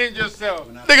defend yourself.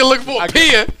 Nigga looking for a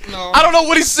pen. I don't know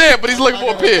what he said, but he's looking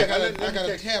for a pen. I got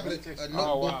a tablet, a notebook,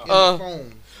 wow. and a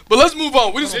phone. But let's move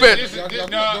on. We just spent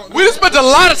No, a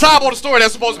lot of time on the story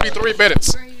that's supposed to be 3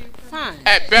 minutes Fine.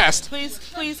 at best. Please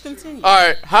continue. All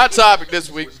right, hot topic this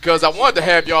week because I wanted to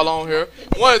have y'all on here.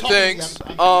 One of the things,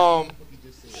 I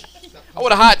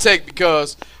want a hot take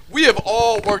because we have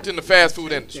all worked in the fast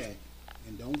food industry.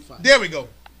 There we go.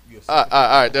 All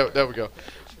right, there we go.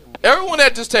 Everyone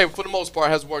at this table, for the most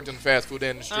part, has worked in the fast food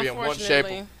industry in one shape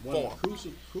or form.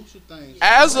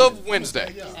 As of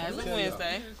Wednesday,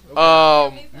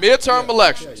 midterm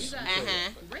elections.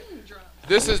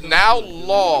 This is now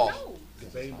law.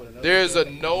 There's a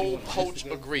no poach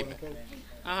agreement.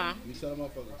 All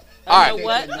right.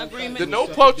 What agreement? The no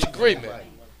poach agreement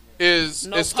is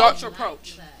poach or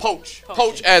poach?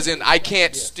 Poach as in I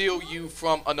can't steal you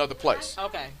from another place.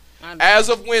 Okay. As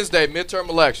of Wednesday, midterm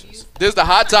elections. This is the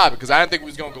hot topic because I didn't think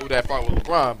we was gonna go that far with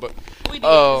LeBron, but We did.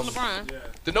 LeBron.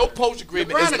 the no poach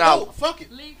agreement is now. Fuck it.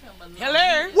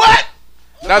 Hello. What?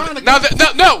 No, do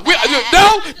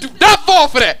not fall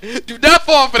for that. Do not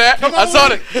fall for that. I saw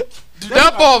that. Do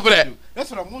not fall for that.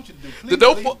 That's what I want you to do. Please,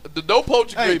 The no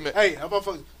poach agreement. Hey, how about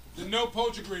fuck? the no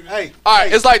poach agreement. Hey, All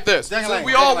right, it's like this. Jack Since Lane,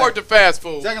 we all Jack worked in fast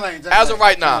food. As of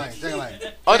right now,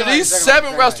 under these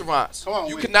 7 restaurants,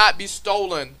 you cannot be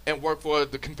stolen and work for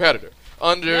the competitor.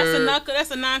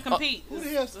 That's a non-compete. Who the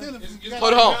hell stealing?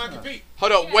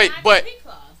 Hold on, wait, but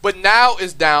now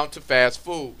it's down to fast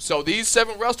food. So these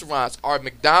 7 restaurants are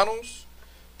McDonald's,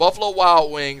 Buffalo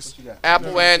Wild Wings,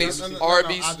 Apple Annie's,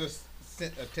 Arby's, I just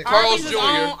sent a text. Carl's Jr.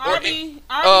 Hold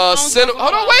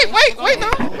on, wait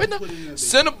now.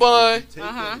 Cinnabon,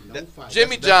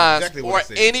 Jimmy John's, exactly what or I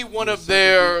said. any one of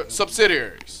their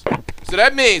subsidiaries. So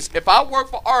that means if I work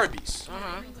for Arby's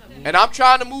and I'm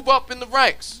trying to move up in the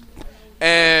ranks,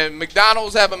 and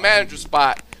McDonald's have a manager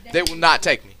spot, they will not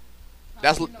take me.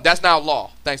 That's now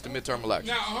law, thanks to midterm elections.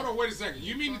 Now, hold on, wait a second.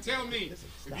 You mean to tell me if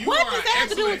you What are does an that have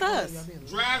to do with excellent us?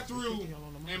 drive-through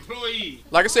employee,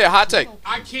 Like I said, hot take.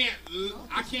 I can't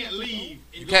leave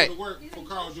and go can't. to work for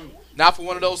Carl Jr. Not for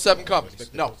one of those 7 companies.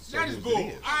 No. That is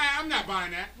bull. I'm not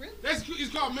buying that.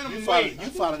 It's called minimum You wage.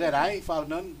 follow that. I ain't follow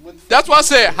nothing. What the fuck? That's why I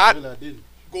said hot. Really, I didn't.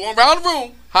 Going around the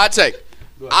room, hot take.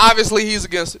 Obviously, he's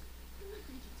against it.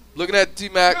 Looking at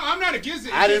T-Mac. No, I'm not against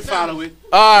it. I didn't follow it.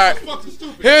 All right. It's fucking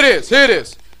stupid. Here it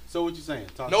is. So what you saying?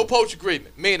 No poach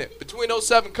agreement. Meaning, between those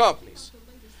 7 companies,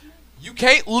 you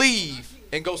can't leave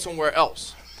and go somewhere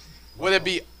else. Whether it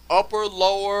be upper,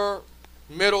 lower,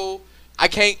 middle, I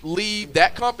can't leave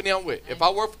that company I'm with. If I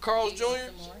work for Carl's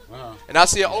Jr. And I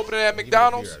see an opening at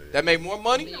McDonald's that make more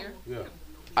money,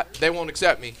 they won't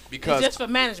accept me because Just for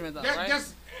management, though, right?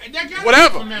 That gotta be for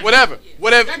whatever.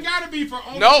 That gotta be for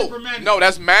ownership or management. No,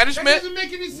 that's management. That doesn't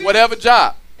make any sense. Whatever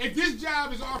job. If this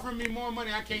job is offering me more money,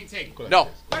 I can't take it. No.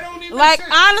 That don't even Like, make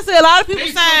sense. honestly, a lot of people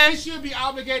They sign, should be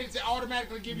obligated to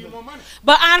automatically give you more money.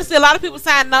 but honestly, a lot of people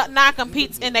sign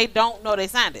non-competes and they don't know they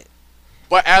signed it.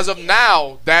 But as of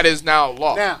now, that is now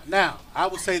law. Now, I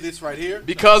will say this right here.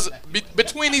 Because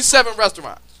between these 7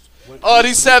 restaurants,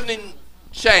 these 7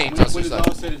 chains, I When should it's say.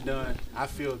 all said and done, I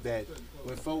feel that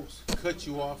when folks cut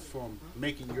you off from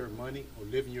making your money or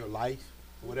living your life,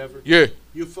 or whatever, Yeah.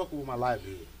 you're fucking with my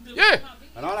livelihood. Yeah.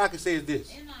 And all I can say is this.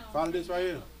 Follow this right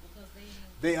here.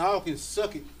 They all can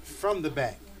suck it from the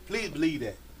back. Please believe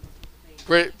that.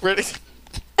 Pretty. Just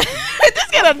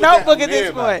get a notebook at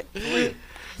this point.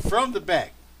 From the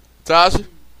back. Tasha?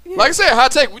 Like I said,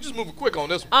 hot take. We just moving quick on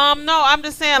this one. No, I'm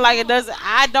just saying, like, it doesn't.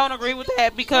 I don't agree with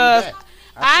that because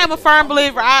I am a firm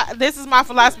believer. This is my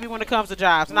philosophy when it comes to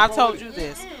jobs, and I've told you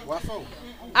this. Why for?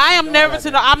 I am never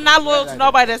to. I'm not loyal to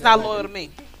nobody that's not loyal to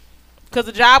me. Because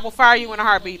the job will fire you in a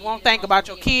heartbeat. Won't think about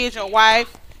your kids, your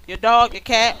wife, your dog, your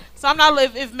cat. So I'm not.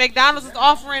 If McDonald's is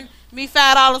offering me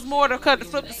 $5 more to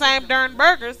flip the same darn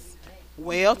burgers,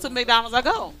 well, to McDonald's I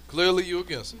go. Clearly, you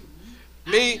against it.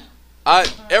 Me,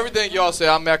 everything y'all say,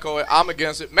 I'm echoing. I'm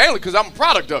against it, mainly because I'm a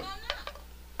product of it.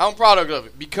 I'm a product of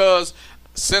it because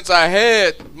since I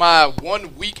had my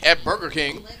 1 week at Burger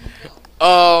King,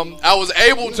 I was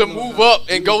able to move up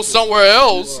and go somewhere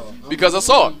else because I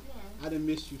saw it. I done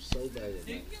miss you so bad.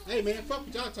 Hey man, fuck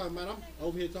what y'all talking about. I'm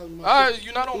over here talking about. All right,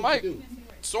 you're not on mic.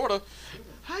 Sorta.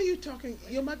 How you talking?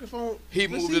 Your microphone. He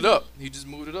moved it up. He just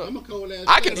moved it up. I'm a cold ass.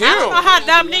 I can hear I don't know him. how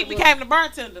Dominique became the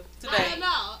bartender today.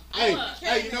 Hey,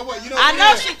 you know what?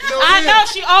 I know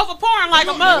she overpouring like a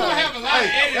You're gonna mug. have a lot of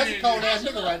Hey, that's a editing. cold ass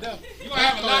nigga right there. You're gonna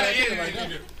have a lot of editing to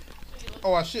do.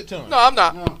 Oh, I shit ton. No, I'm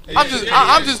not. I'm just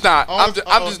not. I'm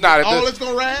just not. At All this. it's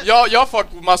gonna ride. Y'all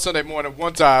fucked with my Sunday morning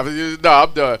one time. No,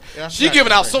 I'm done. Yeah, She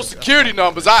giving out Social Security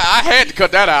numbers. I had to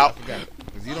cut that out.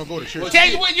 because you don't go to church. Tell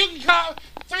you what, you can call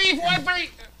 343.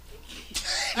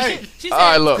 Hey, She All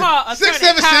right, said, look. call attorney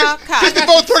 676 Kyle.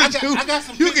 6432. I got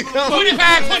some You can come.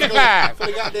 2525. for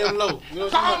the goddamn low. You know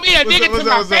what Call I'm me a What's nigga up, to what's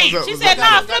my up, what's up, face. what's She up? said,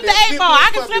 "Nah, flip the 8-ball. I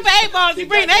can flip an 8-ball if you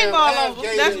bring the 8-ball over."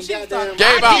 That's what she was talking about.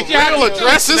 Gave out real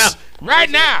addresses. Right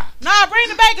now. Nah, bring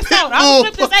the baking soda. I'm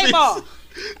gonna flip this 8-ball.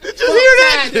 Did you hear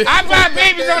that? I buy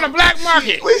babies on the black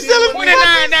market. We selling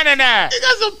 $29.99. You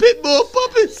got some pit bull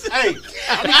puppies. Hey,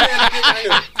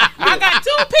 I got 2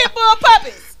 pit bull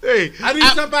puppies. Hey, I need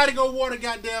somebody to go water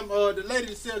goddamn the lady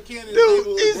that sell candy. dude,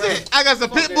 he said, I got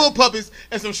some pit bull puppies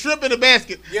and some shrimp in the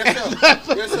basket. Yes,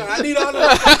 sir. Yes, sir. I need all of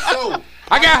that. So,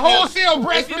 I got wholesale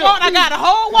breast If you want, I milk. got a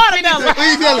whole watermelon.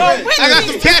 Please tell Go me. with I got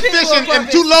these some pit catfish bull and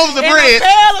puppies. 2 loaves of And a bread.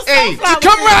 pail of Hey, sunflower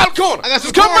Come seeds. around the corner. I got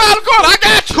some Just come around the corner. I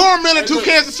got you. cornmeal and 2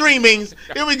 cans of string beans.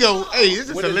 Here we go. Hey, this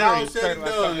is when it's all hilarious. said and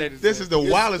done, This is the it's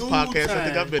wildest school podcast I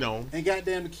think time. I've been on. And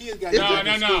goddamn, the kids got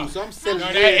No. So I'm selling No,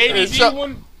 that everything. ADD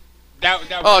one. That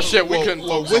Oh was shit, we Well, couldn't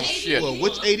well, focus on which, shit. well,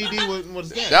 which ADD was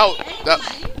that? That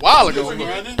a while ago. I'm just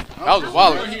running. That was a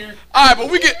while ago. All right, but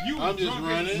we get. I'm just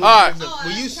running. All right,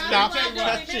 Will you stop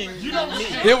touching me?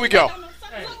 here we go.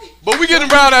 But we getting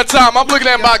around that time. I'm looking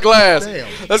at my glass. Damn.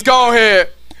 Let's go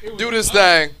ahead, do this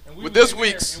thing with this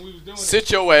week's Sit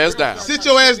Your Ass Down. Sit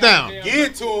your ass down.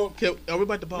 Get to him. Okay, are we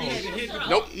about to pause?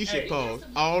 Nope. You should pause.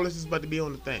 All this is about to be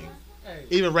on the thing.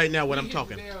 Even right now when I'm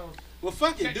talking. Well,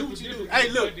 fuck it. Do what you do. Hey,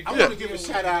 look, I want to give a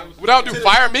shout out. Without you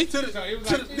fire me? To the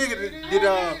nigga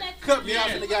that cut me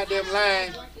off in the goddamn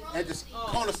line at the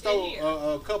corner store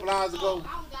a couple hours ago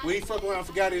when he fuck around and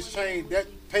forgot his chain. That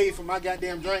paid for my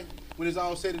goddamn drink when it's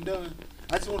all said and done.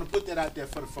 I just want to put that out there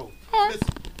for the folks. Listen,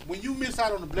 when you miss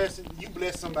out on the blessing, you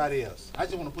bless somebody else. I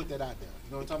just want to put that out there.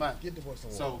 You know what I'm talking about? Get the voice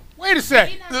on. So, Wait a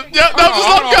second. Yeah, no, just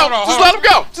let him go. Just let him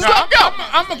go. Just let him go.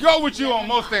 I'm gonna go with you on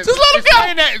most things. Just let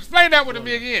him go. Explain that with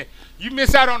me again. You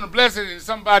miss out on the blessing and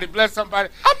somebody bless somebody.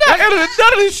 I'm not editing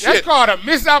none of this That's shit. called a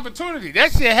missed opportunity.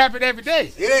 That shit happen every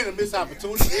day. it ain't a missed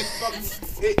opportunity. It's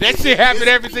fucking. That shit happen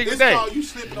every single day. Called you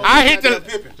slipping on I your hit goddamn the,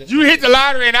 Pippin. you hit the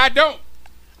lottery and I don't.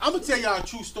 I'm gonna tell y'all a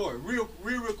true story, real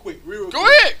quick, real Go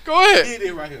quick. ahead. Go ahead. Here it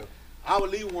is right here. I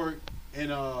was leaving work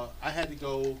and I had to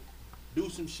go do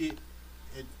some shit,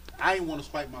 and I didn't want to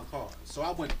swipe my card, so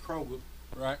I went to Kroger,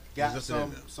 Right. got There's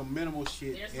some minimal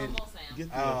shit, There's and no Sam. Get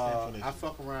the I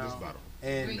fuck this around bottle.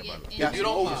 and Bring it got in. some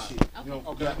over shit. You know,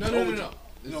 got over-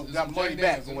 You know, got money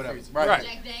back or whatever. Right.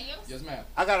 Jack Daniels. Yes, ma'am.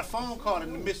 I got a phone call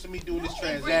in the midst of me doing this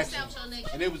transaction,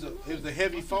 and it was a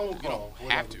heavy phone call. or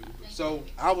have whatever. So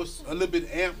I was a little bit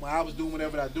amped when I was doing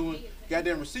whatever I was doing.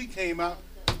 Goddamn receipt came out.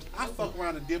 I fuck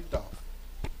around and dipped off.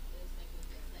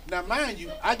 Now mind you,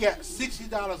 I got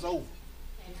 $60 over.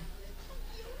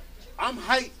 I'm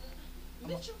hyped.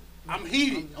 I'm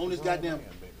heated on this goddamn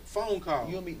phone call.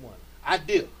 You'll meet one. I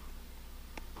dipped.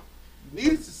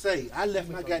 Needless to say, I left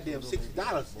my goddamn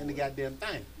 $60 in the goddamn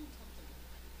thing.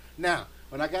 Now,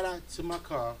 when I got out to my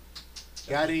car,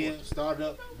 got in, started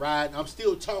up, riding, I'm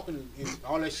still talking and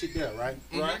all that shit there, right?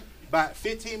 Right. About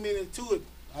 15 minutes to it,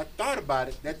 I thought about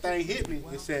it. That thing hit me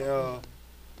and said,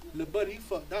 little buddy, you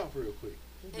fucked off real quick.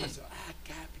 I said,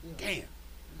 God damn.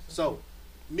 So,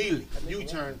 immediately,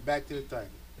 U-turn back to the thing.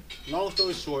 Long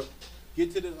story short,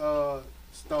 get to the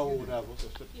store or whatever.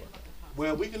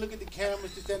 Well, we can look at the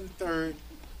cameras, this, that, and the third.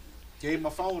 Gave my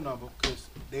phone number because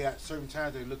they at certain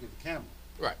times they look at the camera.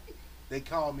 Right. They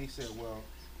called me, said, well,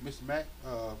 Mr. Mack,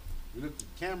 we looked at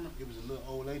the camera. It was a little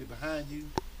old lady behind you.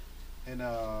 And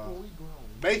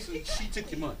basically, she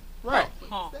took your money. Right.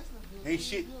 Ain't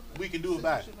shit we can do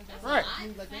about it. Right.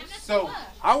 So,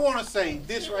 I want to say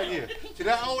this right here. To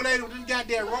that old lady with them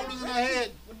goddamn rollers in her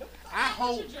head, I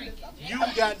hope you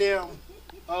goddamn,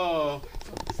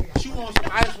 she wants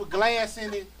some ice with glass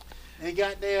in it and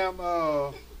goddamn,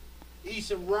 eat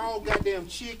some raw goddamn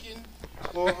chicken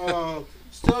or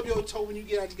stub your toe when you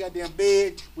get out your goddamn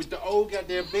bed with the old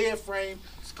goddamn bed frame,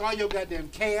 scar your goddamn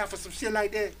calf or some shit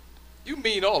like that. You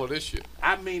mean all of this shit.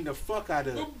 I mean the fuck out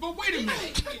of it. But wait a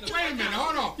minute. Wait a minute.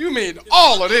 Hold on. You mean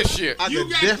all of this shit. I You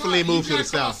could gotta definitely go- move you to the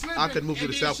gotta go south. slipping, I could move to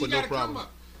and the then south she with no gotta come problem.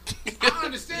 up. I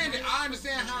understand it. I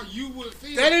understand how you would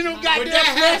feel. That ain't no But goddamn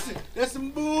that blessing. happened. That's some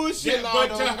bullshit, Yeah, but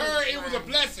Lord. to her, it was a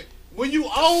blessing. When you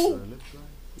old,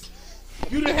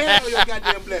 you done had all your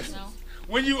goddamn blessings.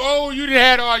 When you old, you done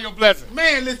had all your blessings.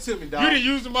 Man, listen to me, dog. You done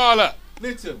used them all up.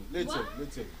 Listen to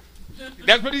me.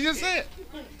 That's what he just said.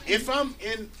 If I'm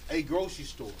in a grocery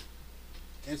store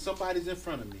and somebody's in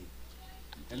front of me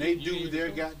and they do their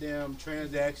goddamn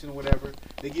transaction or whatever,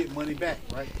 they get money back,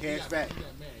 right? Cash back.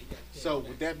 So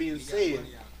with that being said,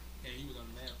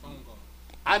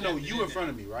 I know you in front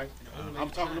of me, right? I'm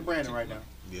talking to Brandon right now.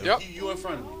 Yeah. Yep. You in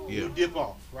front of me. Yeah. You dip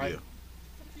off, right? Yeah.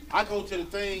 I go to the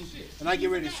thing and I get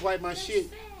ready to swipe my shit.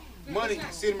 Money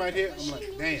sitting right here. I'm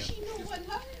like, damn.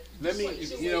 Let me,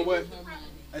 you know what?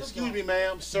 Excuse me,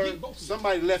 ma'am, sir.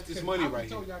 Somebody left this money right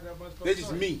here. That's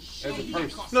just me as a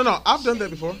person. No, I've done that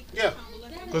before. Yeah.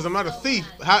 Because I'm not a thief.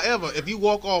 However, if you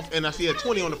walk off and I see a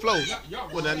 20 on the floor,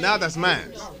 well, now that's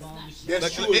mine. That's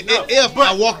Like, true enough. if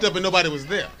I walked up and nobody was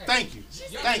there. Thank you.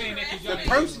 Thank you. The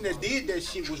person that did that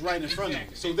shit was right in front of me.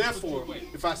 So therefore,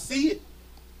 if I see it,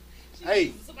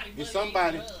 hey, it's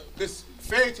somebody. Because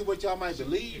fair to what y'all might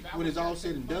believe, when it's all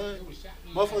said and done,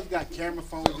 motherfuckers got camera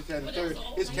phones, this, that, and the third.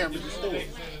 It's cameras in the store.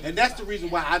 And that's the reason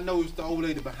why I know it's the old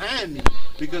lady behind me,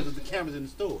 because of the cameras in the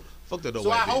store. Fuck that old So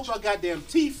white I hope bitch. my goddamn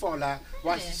teeth fall out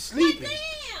while she's sleeping.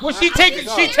 Well, she take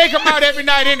them out every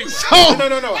night anyway. So, No.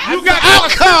 You got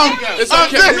outcome It's of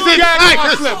okay. this You got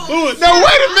entire. Now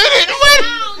wait a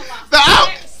minute.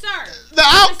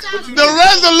 The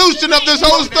resolution of this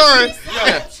whole story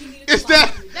is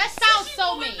that That sounds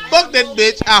so mean. fuck that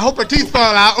bitch. I hope her teeth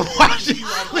fall out while she's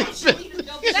sleeping.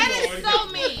 That is so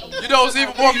mean. You know what's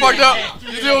even more fucked up?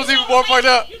 You know what's even more fucked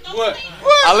up? What?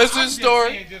 I listen to the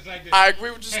story. I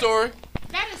agree with the story.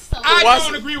 That is so I Watch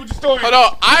don't it. agree with the story. Hold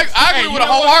on. I Hey, agree you with it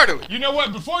know what? wholeheartedly. You know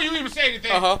what? Before you even say anything,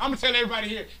 Uh-huh. I'm gonna tell everybody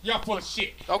here, y'all full of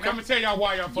shit. Okay. And I'm gonna tell y'all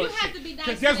why y'all full You of have shit. to be nice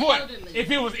Because to guess the what? elderly.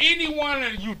 If it was any one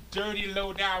of you dirty,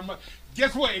 low down,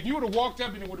 guess what? If you would have walked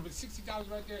up and it would have been $60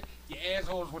 right there, your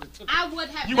assholes would have took it. I would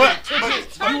have. You would have took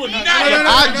it. You would not.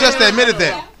 I just admitted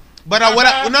that. But What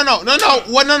I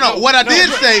did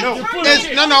say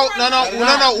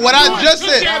is what I just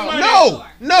said.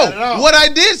 What I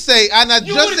did say, and I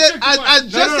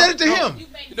just said it to him.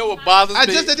 You know what bothers me? I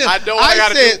just said this. I know what I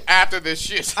gotta said- do after this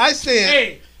shit. I said,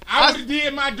 Hey, I would have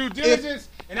did my due diligence,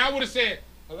 and I would have said,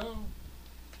 hello?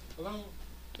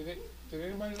 Did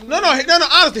anybody no. Honestly, I'm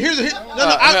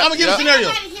gonna give you a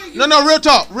scenario. No, real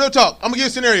talk. I'm gonna give you a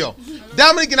scenario.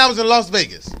 Dominique and I was in Las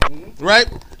Vegas, right?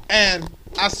 And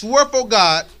I swear for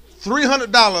God,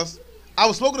 $300. I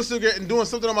was smoking a cigarette and doing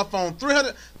something on my phone.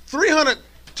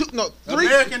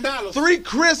 American dollars. Three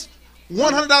crisp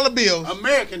 $100 bills.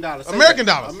 American dollars. Say American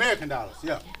that. dollars. American dollars.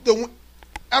 Yeah.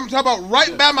 I'm talking about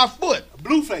right by my foot.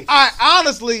 Blue face. I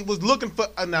honestly was looking for.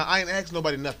 Now I ain't asked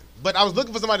nobody nothing, but I was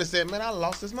looking for somebody that said, "Man, I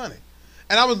lost this money,"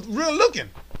 and I was really looking.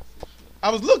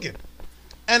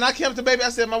 And I came up to baby. I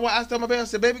said, I told my baby, I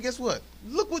said, "Baby, guess what?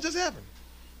 Look what just happened."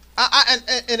 And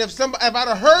if I'd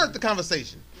have heard the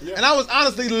conversation, and I was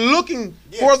honestly looking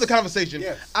for the conversation,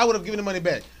 I would have given the money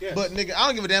back. Yes. But nigga, I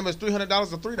don't give a damn if it's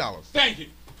 $300 or $3. Thank you.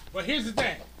 But here's the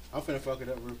thing. I'm finna fuck it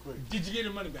up real quick. Did you get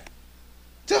the money back?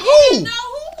 To who?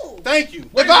 Thank you.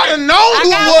 If I'd have known who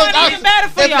it got one even better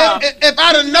for y'all. if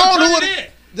I'd have known who Turn it,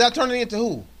 it did I turn it into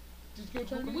who?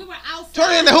 We were outside.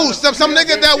 Turn it into who? Some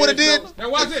nigga that would have did. Now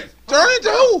watch this. Turn it into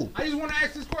who? I just want to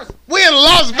ask this question. We in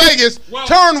Las Vegas. well-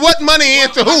 Turn what money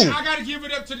into who? I got to give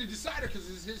it up to the decider because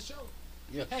it's his show.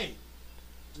 Yeah. Hey,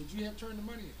 would you have turned the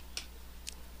money in?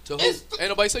 To who? Ain't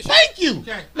nobody say shit. Thank you.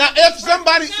 Okay. Now if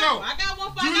somebody, So, I got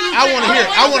one for you. I want to hear it.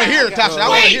 I want to hear it, Tasha. I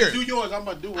want to hear Do it. yours. I'm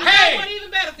gonna do it. One hey, even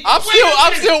better for you.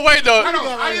 I'm still waiting though. I know.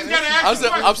 I just got to ask you a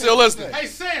question. I'm still listening. Hey,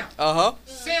 Sam.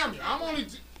 Samuel, I'm only.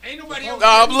 Ain't nobody else.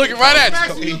 I'm looking right I'm at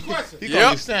asking you. you a question. He Yep.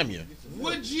 called you Samuel.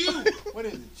 Would you, What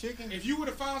is it? Chicken? if you would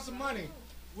have found some money,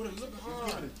 would have looked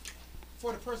hard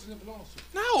for the person it belongs to?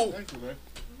 No. Thank you, man.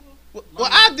 Well,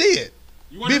 I did.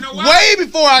 You want to know why? Way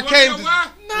before I You wanna came know to. why?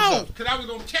 No. Because I was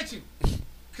going to catch him.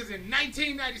 Because in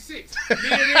 1996, me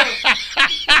and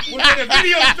him was in a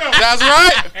video store. That's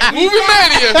right. And we Movie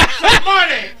got mania. some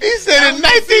money. He said in And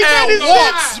 1996.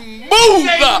 walk smooth.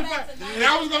 And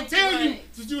I was going to tell you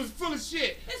that you was full of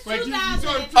shit. It's But you 2013.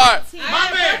 told the All right. truth.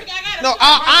 My man. No,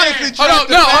 I honestly Hold on, tried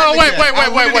to no, hold on, wait. Wait. Hold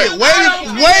on,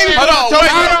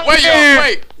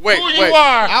 wait. Who you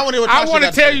are. I wanna hear what I Tasha want to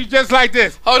got to tell say. you just like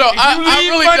this. Hold on, If you I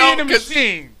leave really money don't, in the 'cause-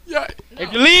 machine, Yeah.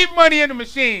 if you leave money in the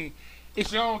machine,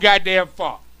 it's your own goddamn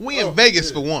fault. We in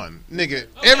Vegas for one, nigga.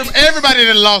 Everybody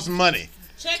done lost money.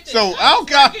 Check this. So I don't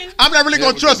care. I'm not really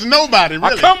gonna trust nobody. A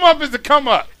Really. come up is a come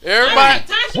up. Everybody.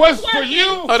 What's for you?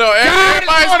 Hold on,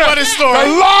 everybody's funny The story.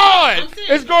 Lord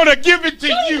is going to give it to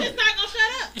you. It's not gonna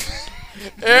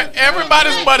shut up.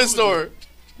 Everybody's funny story.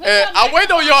 And I wait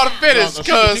on y'all to finish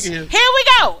because Here we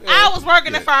go. I was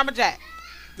working at Farmer Jack.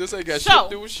 this ain't got shit So- to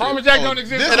do with shit. Farmer Jack don't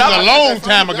exist. This was no a more. long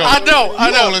time ago. I know.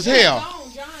 You old as hell.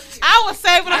 I was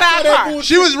saving about a car.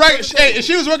 She was right.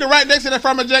 She was working right next to that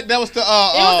Farmer Jack. That was the It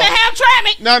was the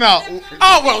Hamtramck. no.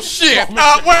 Oh, well, shit.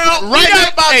 Well, we Right got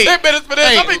next- about hey, 10 minutes for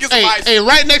this. Let me get some ice. Hey,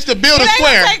 right next to Builder It ain't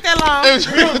Square. gonna take that long. It was-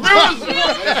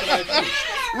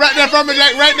 Right there from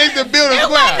right next to Building It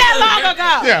Square. wasn't that long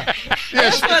ago. Yeah.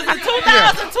 This was in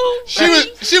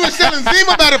 2002. She was selling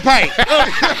Zima by the pint.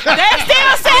 They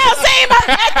still sell Zima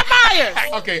at the Myers.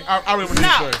 Okay, I remember this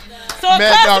No. story. So a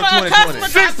Mad Dog customer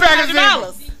 2020.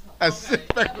 got $300.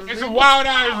 It's a Wild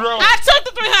Irish roll. I took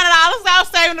the $300. I was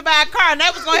saving to buy a car, and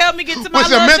that was gonna help me get to my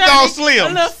What's a little menthol journey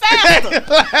slim? a little faster.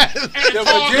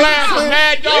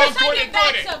 Mad Dog You take it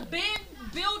back 2020. to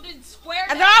Building Square.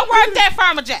 And I worked at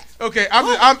Farmer Jack. Okay,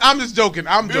 I'm just joking.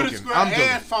 I'm Building joking. Square I'm and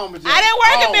joking. Farmer Jack. I didn't work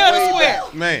at Oh, Building way Square.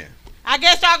 back. Man, I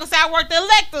guess y'all can say I worked at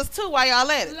Electors too while y'all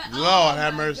at it. Lord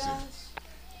have mercy.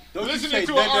 Don't you Listening say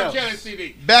to an nothing R. else. Kelly CD.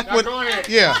 Back Now when, go ahead.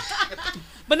 yeah,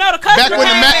 But no, the customer back when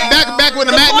the came back. back when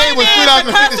the The matinee point was is,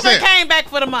 the customer $2.50. came back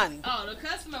for the money. Oh, the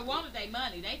customer wanted their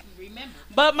money. They can remember.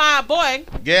 But my boy,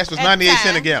 Gas was at 98 the cents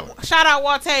a time, gallon. shout out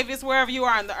Waltavius, wherever you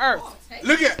are in the earth.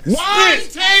 Look at Why?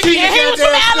 And he was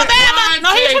from Alabama.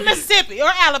 No, he was from Waltavius. Mississippi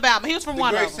or Alabama. He was from the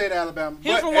one great of them. state of Alabama. He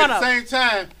was But from one at of the same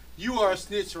time, you are a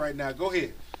snitch right now. Go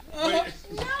ahead.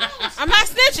 I'm not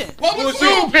snitching. Public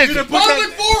forum. You done put Public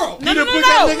that, forum. you No, done no, put no.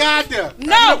 that nigga out there. No.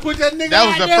 You done put that nigga That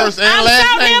was out the there. first and I'm last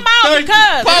shouting name. him out Thank you.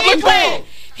 because Public he played. forum.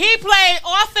 He played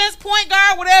offense, point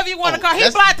guard, whatever you want to Oh, call. He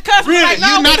that's- blocked the customer. really, Like, no,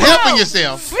 You're we not closed. helping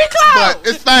yourself, We closed. but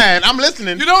it's fine. I'm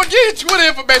listening. You don't get Twitter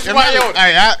information while you're on it.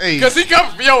 Hey, Because he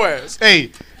coming for your ass.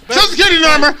 hey, Social Security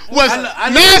number was I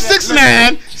know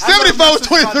 969 that-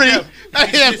 7423.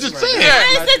 Hey, I'm just saying.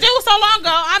 I ain't said it was so long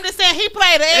ago. I'm just saying he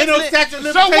played an Ain't no excellent. statute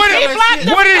of So what limitations did He on blocked that the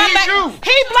shit. What did he comeback. do?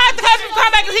 He blocked the customer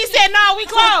come back because he said no, we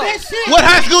closed. What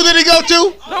high school did he go to?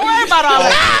 Don't worry about all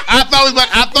that. I thought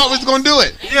we was gonna do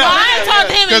it. No, I ain't talked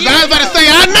to him. Cause I was about to say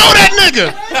I know that nigga.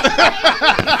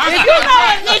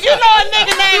 If you know a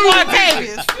nigga named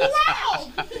Waltavius,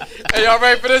 Hey, y'all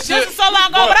ready for this shit? this was so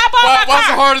long ago, but I bought my What's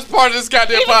the car. hardest part of this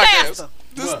goddamn Even podcast?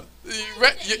 faster.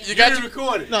 What? You got You your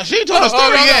recorded. No, she ain't told her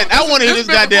story yet. I want to hear this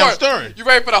been goddamn recorded. story. You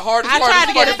ready for the hardest I part tried of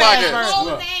to this get fucking it fast podcast? first.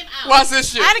 Whole name out. Watch this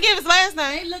shit. I didn't give his last They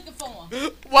name. looking for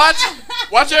him.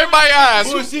 Watch everybody's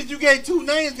eyes. Bullshit, you gave two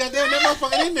names. Goddamn, that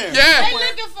motherfucker in there. Yeah. They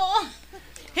looking for him.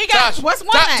 He got Tasha, what's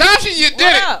one name? Tasha, you did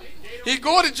What it. up? He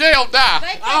going to jail, die.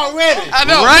 They Already. I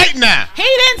know. Right now. He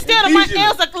didn't steal the money. Immediately. It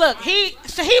was like, look, he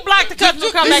blocked the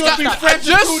customer come He back gonna and be stuff. fresh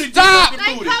Just as booty, stop. just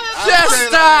as booty. coming I'll for Just tell you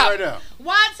stop. Right now.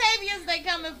 Waltavius, they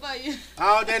coming for you.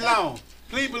 All day long.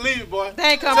 Please believe it, boy. They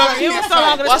ain't come back. It was so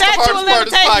long. The What's the statute of hardest part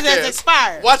of this limitations has podcast?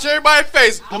 expired. Watch everybody's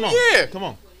face. Come on. Yeah. Come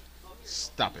on.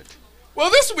 Stop it. Well,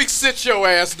 this week, sit your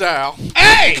ass down.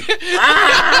 Hey!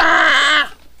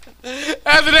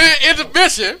 After that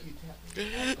intermission,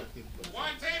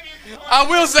 I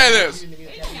will say this.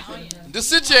 To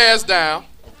sit your ass down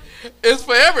is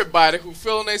for everybody who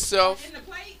feeling themselves,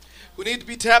 who need to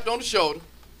be tapped on the shoulder.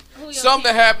 Something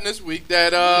that happened this week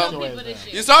that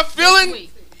you start feeling,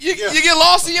 you get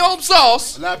lost in your own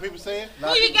sauce, A lot of people saying.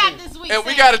 Who you got this week? and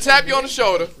we Sam? got to tap you on the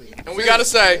shoulder, and we got to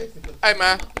say, hey,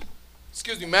 man,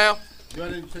 excuse me, ma'am, You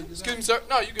want to take this excuse me, sir.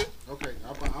 No, you good. out? Okay,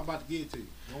 I'm about to get it to you.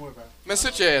 Don't worry about it. Man,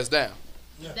 sit your ass down.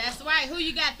 That's right. Who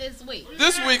you got this week?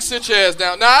 This week, sit your ass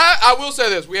down. Now, I will say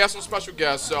this. We have some special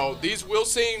guests, so these will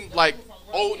seem like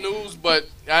old news, but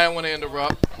I don't want to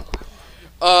interrupt.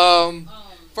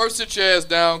 First, sit your ass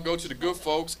down. Go to the good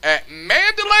folks at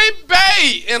Mandalay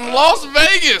Bay in Las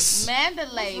Vegas.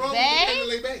 Mandalay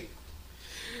Bay.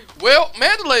 Well,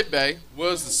 Mandalay Bay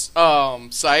was the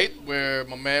site where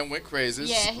my man went crazy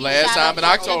Yeah, he last shot time up in the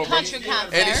October, country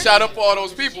concert. and he shot up all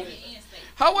those people.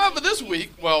 However, this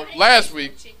week, well, last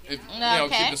week, if, Okay.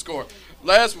 keep the score.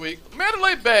 Last week,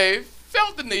 Mandalay Bay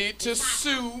felt the need to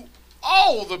sue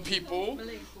all the people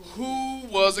who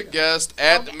was a guest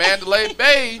at the Mandalay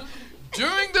Bay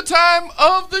during the time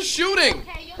of the shooting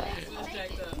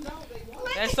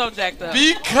That's so jacked up.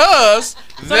 because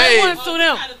So they want to sue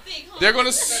them. they're going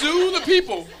to sue the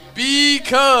people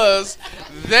because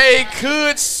they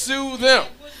could sue them.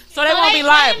 So they won't be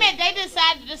liable. Wait a minute. They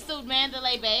decided to sue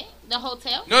Mandalay Bay, the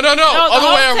hotel. No, the other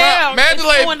way hotel around. is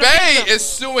Mandalay suing the Bay victim. is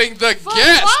suing the For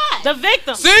guest. what? The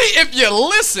victim. See, if you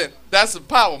listen, that's the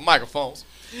power of microphones.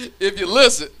 If you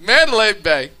listen, Mandalay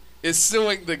Bay is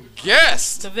suing the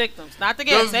guests, The victims, not the the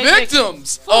guests. They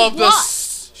victims For of the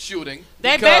what? shooting.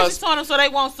 They because basically told them so they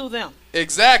won't sue them.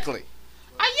 exactly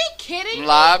Are you kidding?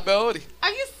 liability.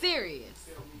 Are you serious?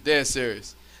 Dead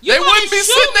serious. You They gonna wouldn't be shoot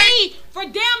sitting there. me for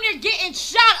damn near getting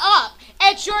shot up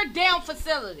at your damn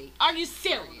facility. Are you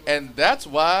serious? And that's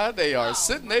why they are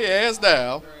sitting their ass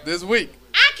down this week.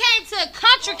 I came to a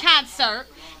country concert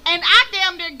and I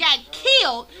damn near got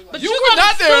killed, but You you were gonna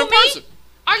not there sue in me? person.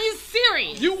 Are you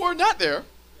serious? You were not there.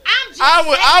 I'm just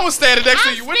I was standing next to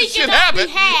I'm you when the speaking shit on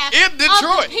happened behalf in of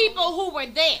Detroit. the people who were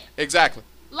there. Exactly.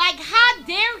 Like, how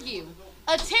dare you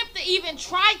attempt to even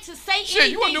try to say Shit,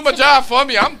 anything you want to do my me. job for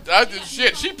me?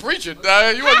 Shit, she preaching. You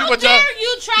want to do How my job? dare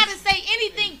you try to say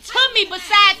anything to me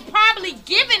besides probably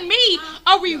giving me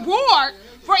a reward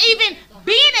for even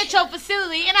being at your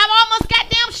facility, and I'm almost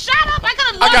goddamn shot up. I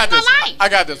could have I got lost this. my life. I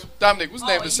got this. Dominic, what's the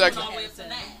name of the segment?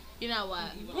 You know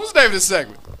what? What's the name of the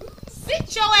segment?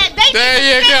 Sit your ass. They There need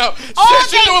to you sit go. all Shit,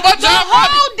 she day. doing my The job right.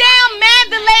 whole damn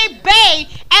Mandalay Bay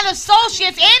and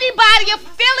associates, anybody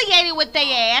affiliated with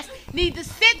their ass, need to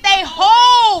sit their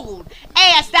whole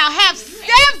ass down. Have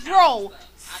several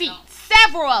seats.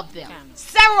 Several of them.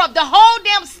 Several of the whole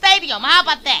damn stadium. How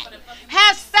about that?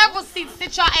 Have several seats.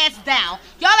 Sit your ass down.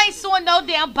 Y'all ain't suing no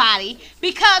damn body.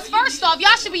 Because first off,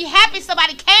 y'all should be happy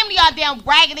somebody came to y'all damn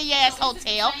raggedy ass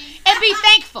hotel and be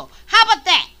thankful. How about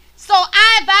that? So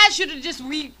I advise you to just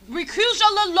recuse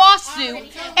your little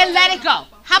lawsuit and let it go.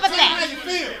 How about that?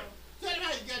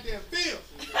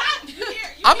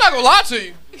 I'm not gonna lie to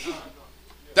you.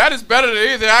 That is better than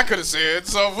anything I could have said.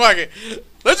 So fuck it.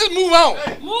 Let's just move on.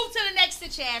 Move to the next,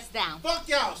 sit your ass down. Fuck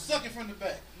y'all, suck it from the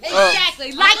back.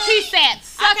 Exactly. Like he said,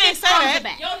 suck can't it say from that. the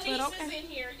back. Your niece is in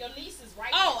here. Your niece is right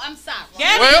Oh, I'm sorry.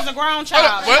 Gabby Well, is a grown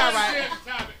child. hold on, It's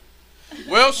all right.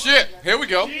 Well, shit. Here we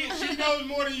go. She knows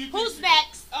more than you think. Who's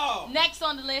next? Oh. Next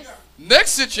on the list.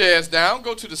 Next, sit your ass down.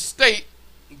 Go to the state.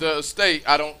 The state.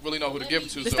 I don't really know who to give it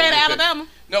to. The so state of we'll pick- Alabama.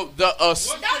 No, the Don't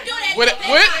do that. with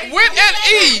an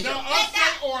E. The us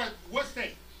state or what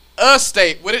state? A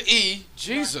state with an E.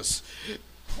 Jesus.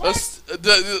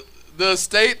 The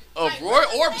state of Roy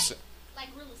Orbison. Like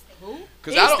real estate.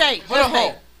 Cause East state, Hold on, what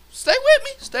hold on.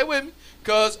 Stay with me.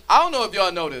 Cause I don't know if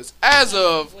y'all know this. As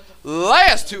of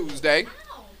last Tuesday,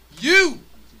 you,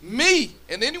 me,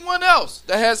 and anyone else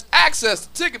that has access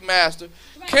to Ticketmaster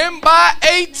can buy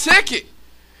a ticket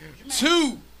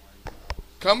to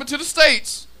coming to the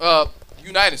States,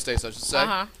 United States, I should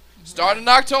say, starting in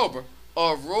October,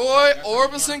 a Roy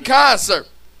Orbison concert.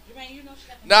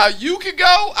 Now you could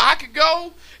go, I could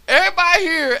go, everybody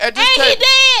here at this And he table.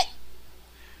 did.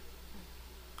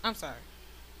 I'm sorry.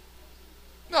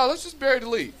 No, let's just bury the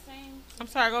lead. I'm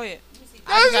sorry. Go ahead.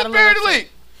 Let's just bury the lead.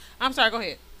 I'm sorry. Go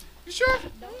ahead. You sure?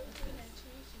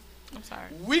 I'm sorry.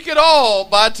 We could all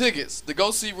buy tickets to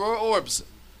go see Roy Orbison.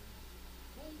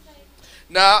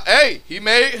 Now, hey, he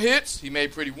made hits. He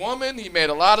made Pretty Woman. He made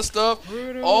a lot of stuff.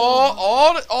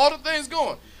 All the things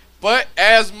going. But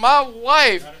as my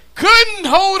wife couldn't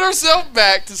hold herself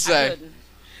back to say,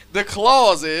 the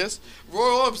clause is Roy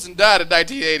Orbison died in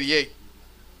 1988.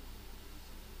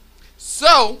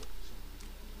 So,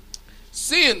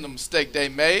 seeing the mistake they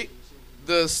made,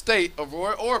 the state of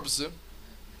Roy Orbison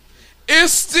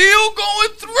is still going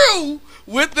through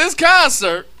with this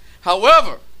concert.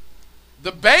 However,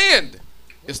 the band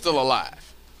is still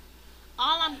alive.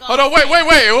 All I'm going Hold on,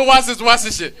 wait. Watch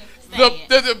this shit.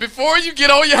 Before you get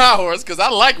on your high horse, because I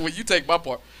like when you take my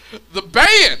part, the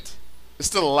band is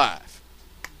still alive.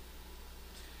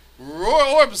 Roy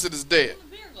Orbison is dead.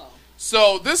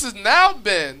 So this has now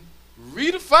been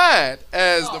redefined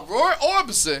as the Roy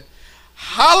Orbison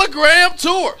hologram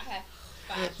tour.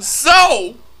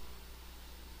 So,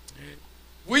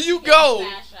 when you go,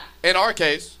 in our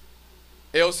case,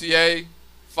 LCA,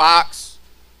 Fox.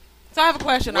 So I have a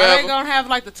question. Are Wherever. they gonna have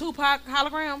like the Tupac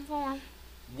hologram for him?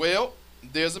 Well,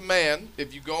 there's a man,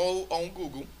 if you go on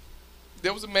Google,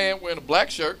 there was a man wearing a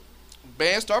black shirt.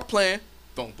 Band start playing.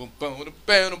 Boom, boom, boom, boom,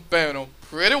 boom, boom,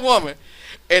 Pretty Woman.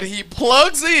 And he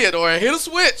plugs in or hit a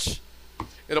switch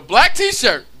in a black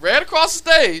t-shirt, ran across the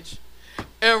stage,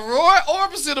 and Roy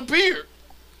Orbison appeared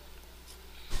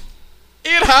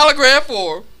in hologram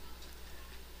form.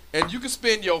 And you can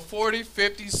spend your 40,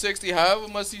 50, 60, however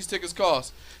much these tickets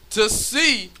cost to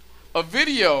see a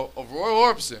video of Roy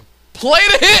Orbison play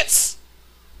the hits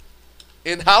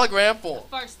in hologram form.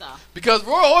 First off. Because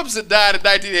Roy Orbison died in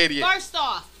 1988. First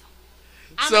off,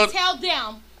 I'm So- going to tell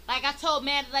them, like I told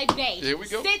Mandalay Bay, Here we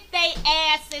go. sit they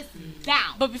asses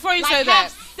down. But before you Like, say have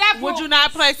that, several would you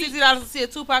not pay seats. $60 to see a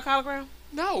Tupac hologram?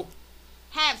 No.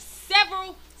 Have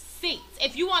several seats.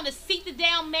 If you want to seat the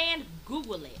damn man,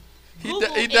 Google it. He Google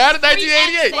died in is free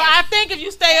 1988. access. Well, I think if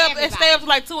you stay up, Everybody. stay up to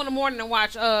like 2 in the morning and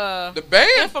watch The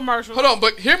band? infomercials. Hold on,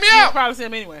 but hear me You'll out. probably see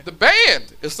him anyway. The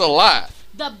band is still alive.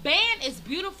 The band is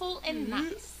beautiful and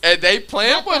nice. And they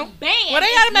playing But with the him. band Well, they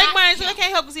gotta is make not money, so they them.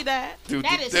 can't help us see that.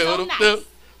 That is so nice.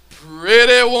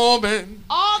 Pretty woman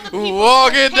All the people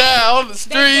walking who pay down the their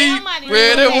street. damn money Pretty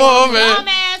to that woman.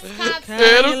 dumbass concert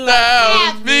Little down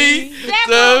have me.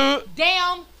 several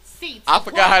damn seats. I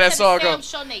forgot how that song According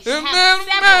goes. to the Sam Show Nation, have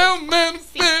several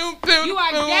seats. You You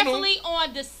are definitely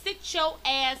on the sit your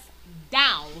ass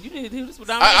down. You need to do this with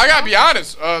I gotta be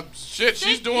honest. Shit,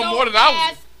 she's Sit doing your more than I ass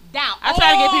was. down. I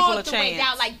try to give people a all the way chance.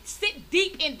 down, like sit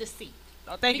deep in the seat.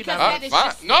 Oh, thank you, Because Dominique. that is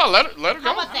Fine. just- No, let her go.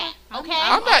 How about that? Okay.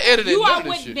 I'm not editing You none are of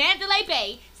this with shit. Mandalay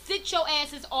Bay. Sit your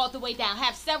asses all the way down.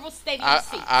 Have several stadium I-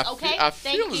 seats. I Okay. feel- I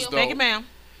Thank feel as you. though- Thank you, ma'am.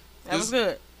 That was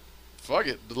good. Fuck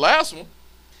it. The last one.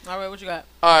 All right, what you got?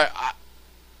 All right.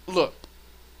 Look,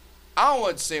 I don't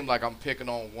want to seem like I'm picking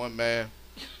on one man,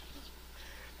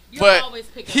 You're but always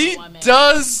picking he on one man.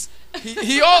 does.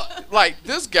 He all like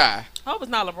this guy. Hope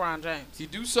it's not LeBron James. He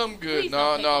do something good. Please No,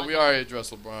 don't pick no, on we him. already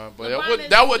addressed LeBron, but LeBron is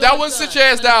that doing wouldn't sit good your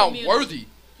ass for the down community. worthy.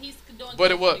 He's doing But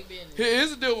good it was. for the business. Here's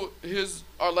the deal with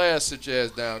our last sit your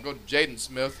ass down. Go to Jaden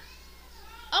Smith.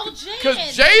 Oh, Jaden. Because One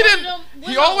of Jaden, them he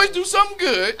Willows. always do something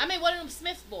good. I mean, one of them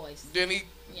Smith boys. Then he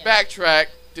Yeah. backtrack.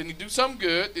 Then he do something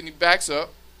good. Then he backs up.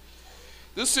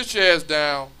 This sit your ass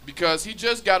down because he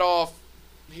just got off.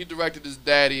 He directed his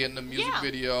daddy in the music Yeah.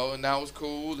 video, and that was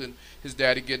cool. And his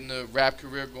daddy getting the rap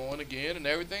career going again, and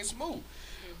everything's smooth.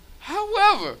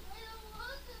 However,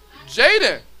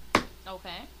 Jaden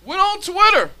Okay. went on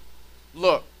Twitter.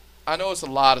 Look, I know it's a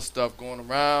lot of stuff going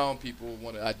around. People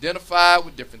want to identify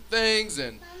with different things,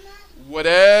 and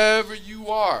whatever you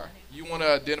are, you want to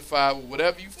identify with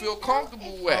whatever you feel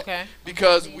comfortable with. Okay.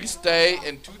 Because we stay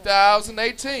in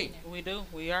 2018. We do.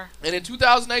 We are. And in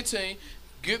 2018,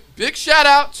 big shout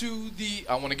out to the,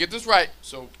 I want to get this right,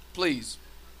 so please,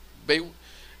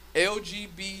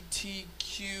 LGBTQ,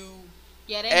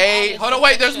 Yeah, they A, added hold on, some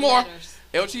wait, there's extra more. letters.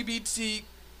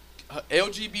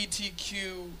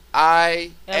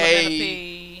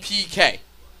 LGBTQIAPK.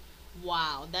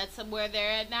 Wow, that's where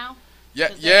they're at now? Yeah,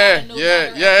 'Cause they add a new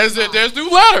letter every month. there's new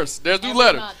letters. There's new Every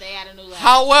letters. month they add a new letter.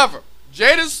 However,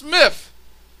 Jaden Smith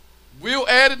will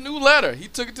add a new letter. He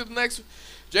took it to the next.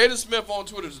 Jaden Smith on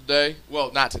Twitter today.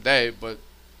 Well, not today, but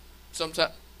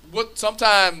sometime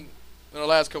in the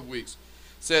last couple weeks,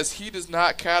 says he does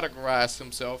not categorize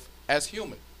himself as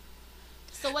human.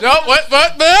 So what No, the hell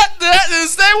but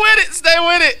stay with it. Stay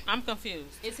with it. I'm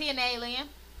confused. is he an alien?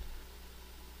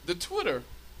 The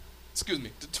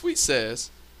tweet says,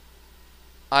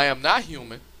 I am not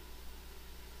human,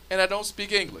 and I don't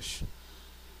speak English.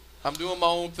 I'm doing my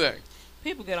own thing.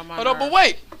 People get on my Hold on, but nerves.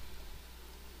 wait.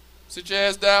 Sit your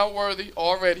ass down, Worthy,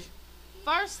 already.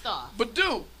 First off, But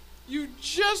dude, you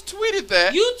just tweeted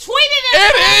that you tweeted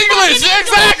it in English,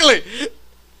 exactly.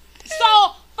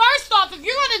 So first off, if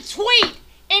you're gonna tweet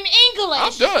in English,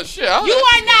 I'm done. Shit, you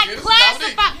are not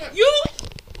classified. You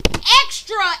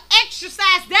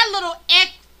exercise that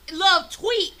little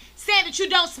tweet saying that you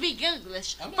don't speak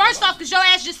English. First off, because your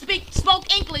ass just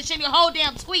spoke English in your whole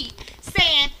damn tweet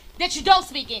saying that you don't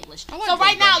speak English. I like So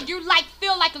right Drunk now Dominic. you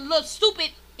feel like a little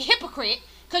stupid hypocrite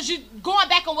because you're going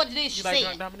back on what it is you like said.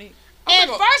 Drunk Dominique? And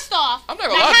not gonna- first off, I'm not now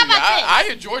gonna lie how to you. about this? I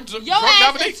enjoyed Your Drunk ass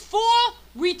Dominique. is full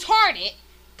retarded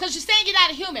because you're saying you're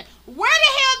not a human. Where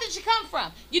the hell did you come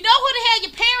from? You know who the hell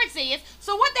your parents is.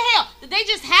 So what the hell? Did they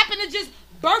just happen to just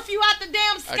birth you out the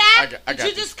damn sky? I got Did you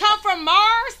this. just come from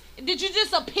Mars? Did you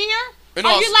just appear? You know,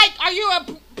 Are you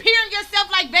appearing yourself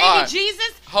like baby All right.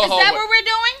 Jesus? Hold, Is hold, that wait. what we're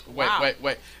doing?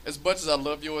 Wait. As much as I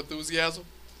love your enthusiasm,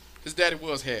 his daddy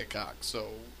was headcock, so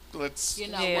let's. You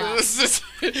know Yeah. what? Let's just.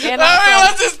 And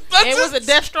let's also, just. it was a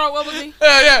Deathstroke. What was he?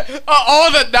 Yeah.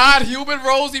 All the non-human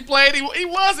roles he played, he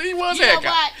was You know headcock.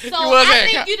 what? He So was I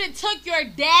headcock. think you done took your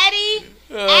daddy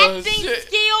Oh, acting shit.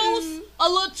 skills a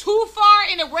little too far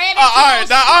in the red. All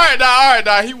right.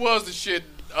 Now he was the shit.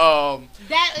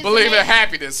 That is Believe in amazing.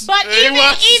 happiness. But He even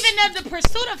was. in the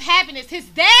pursuit of happiness, his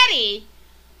daddy,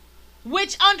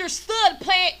 which understood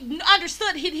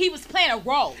he was playing a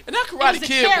role. And that It Karate was a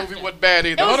Kid character. movie wasn't bad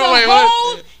either. It was Hold on, wait. a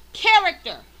whole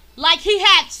character. Like he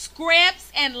had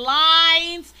scripts and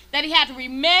lines that he had to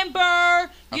remember,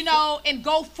 and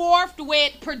go forth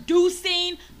with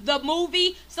producing the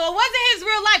movie. So it wasn't his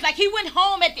real life. Like he went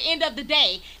home at the end of the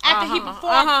day after he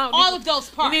performed all of those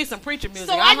parts. You need some preacher music.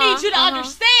 So I need you to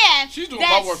understand She's doing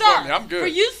that, my work sir, for me. I'm good. for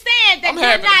you saying that I'm you're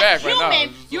having it not back right now.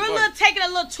 human, It's you're funny. taking a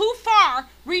little too far,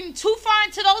 reading too far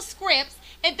into those scripts,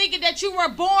 and thinking that you were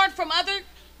born from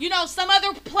some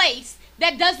other place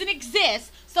that doesn't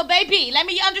exist. So, baby, let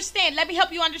me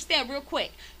help you understand real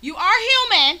quick. You are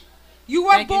human. You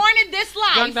were Thank you. born in this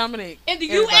life. Drunk Dominique. In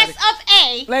the Everybody. U.S. of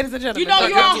A. Ladies and gentlemen. You know, Drunk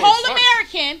you're a Dominique. whole Fuck.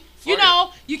 American. You Fuck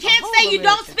know, you can't A say whole you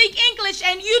don't American. speak English,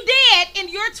 and you did in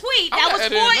your tweet. I'm That not was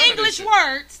editing 4 none of this English shit.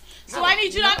 words. So I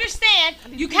need you to understand,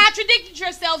 you contradicted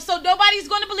yourself, so nobody's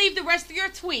going to believe the rest of your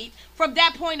tweet from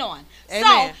that point on. Amen.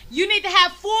 So you need to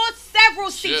have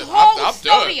several seats, Shit, whole I'm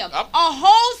stadium, done. a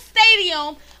whole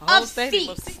stadium whole of stadium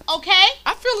of seats, seats. okay?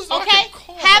 I feel as though I Okay, can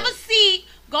call have her. a seat.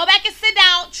 Go back and sit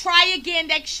down. Try again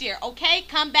next year, okay?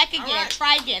 Come back again. right.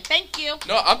 Try again. Thank you.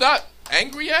 No, I'm not.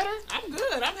 angry at her? I'm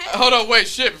good. I'm happy. Hold on, wait,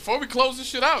 shit. Before we close this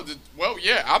shit out, well,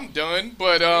 yeah, I'm done.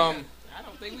 But I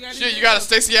don't think we got. shit, you got a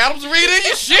Stacey Adams read in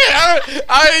your shit.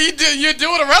 You're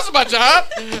doing the rest of my job.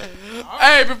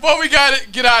 Hey, before we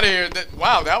get out of here,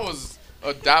 that was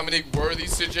a Dominique Worthy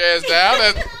sit your ass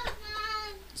down.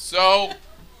 So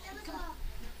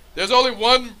there's only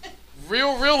one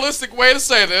realistic way to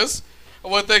say this. I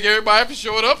want to thank everybody for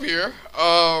showing up here.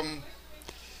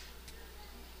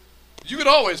 You can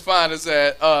always find us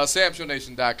at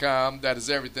samshownation.com. That is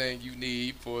everything you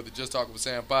need for the Just Talking with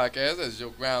Sam podcast. That's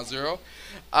your ground zero.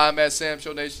 I'm at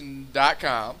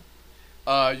samshownation.com.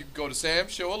 You can go to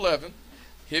samshow11.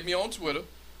 Hit me on Twitter.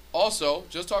 Also,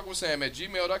 Just Talking with Sam at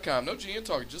gmail.com. No G in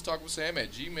talking. Just Talking with Sam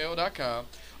at gmail.com.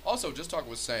 Also, Just Talking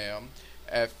with Sam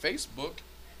at Facebook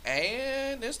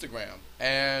and Instagram.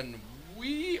 And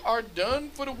we are done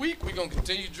for the week. We're going to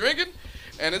continue drinking.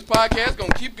 And this podcast is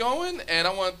going to keep going. And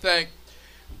I want to thank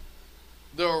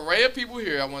the array of people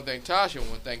here. I want to thank Tasha. I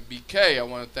want to thank BK. I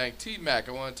want to thank T-Mac.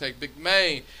 I want to thank Big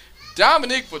Maine.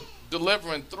 Dominique for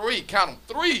delivering 3, count them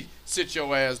 3 sit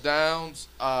your ass downs.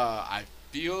 I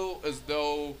feel as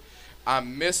though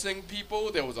I'm missing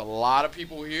people. There was a lot of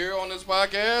people here on this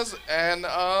podcast. And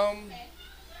I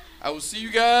will see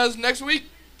you guys next week.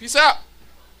 Peace out.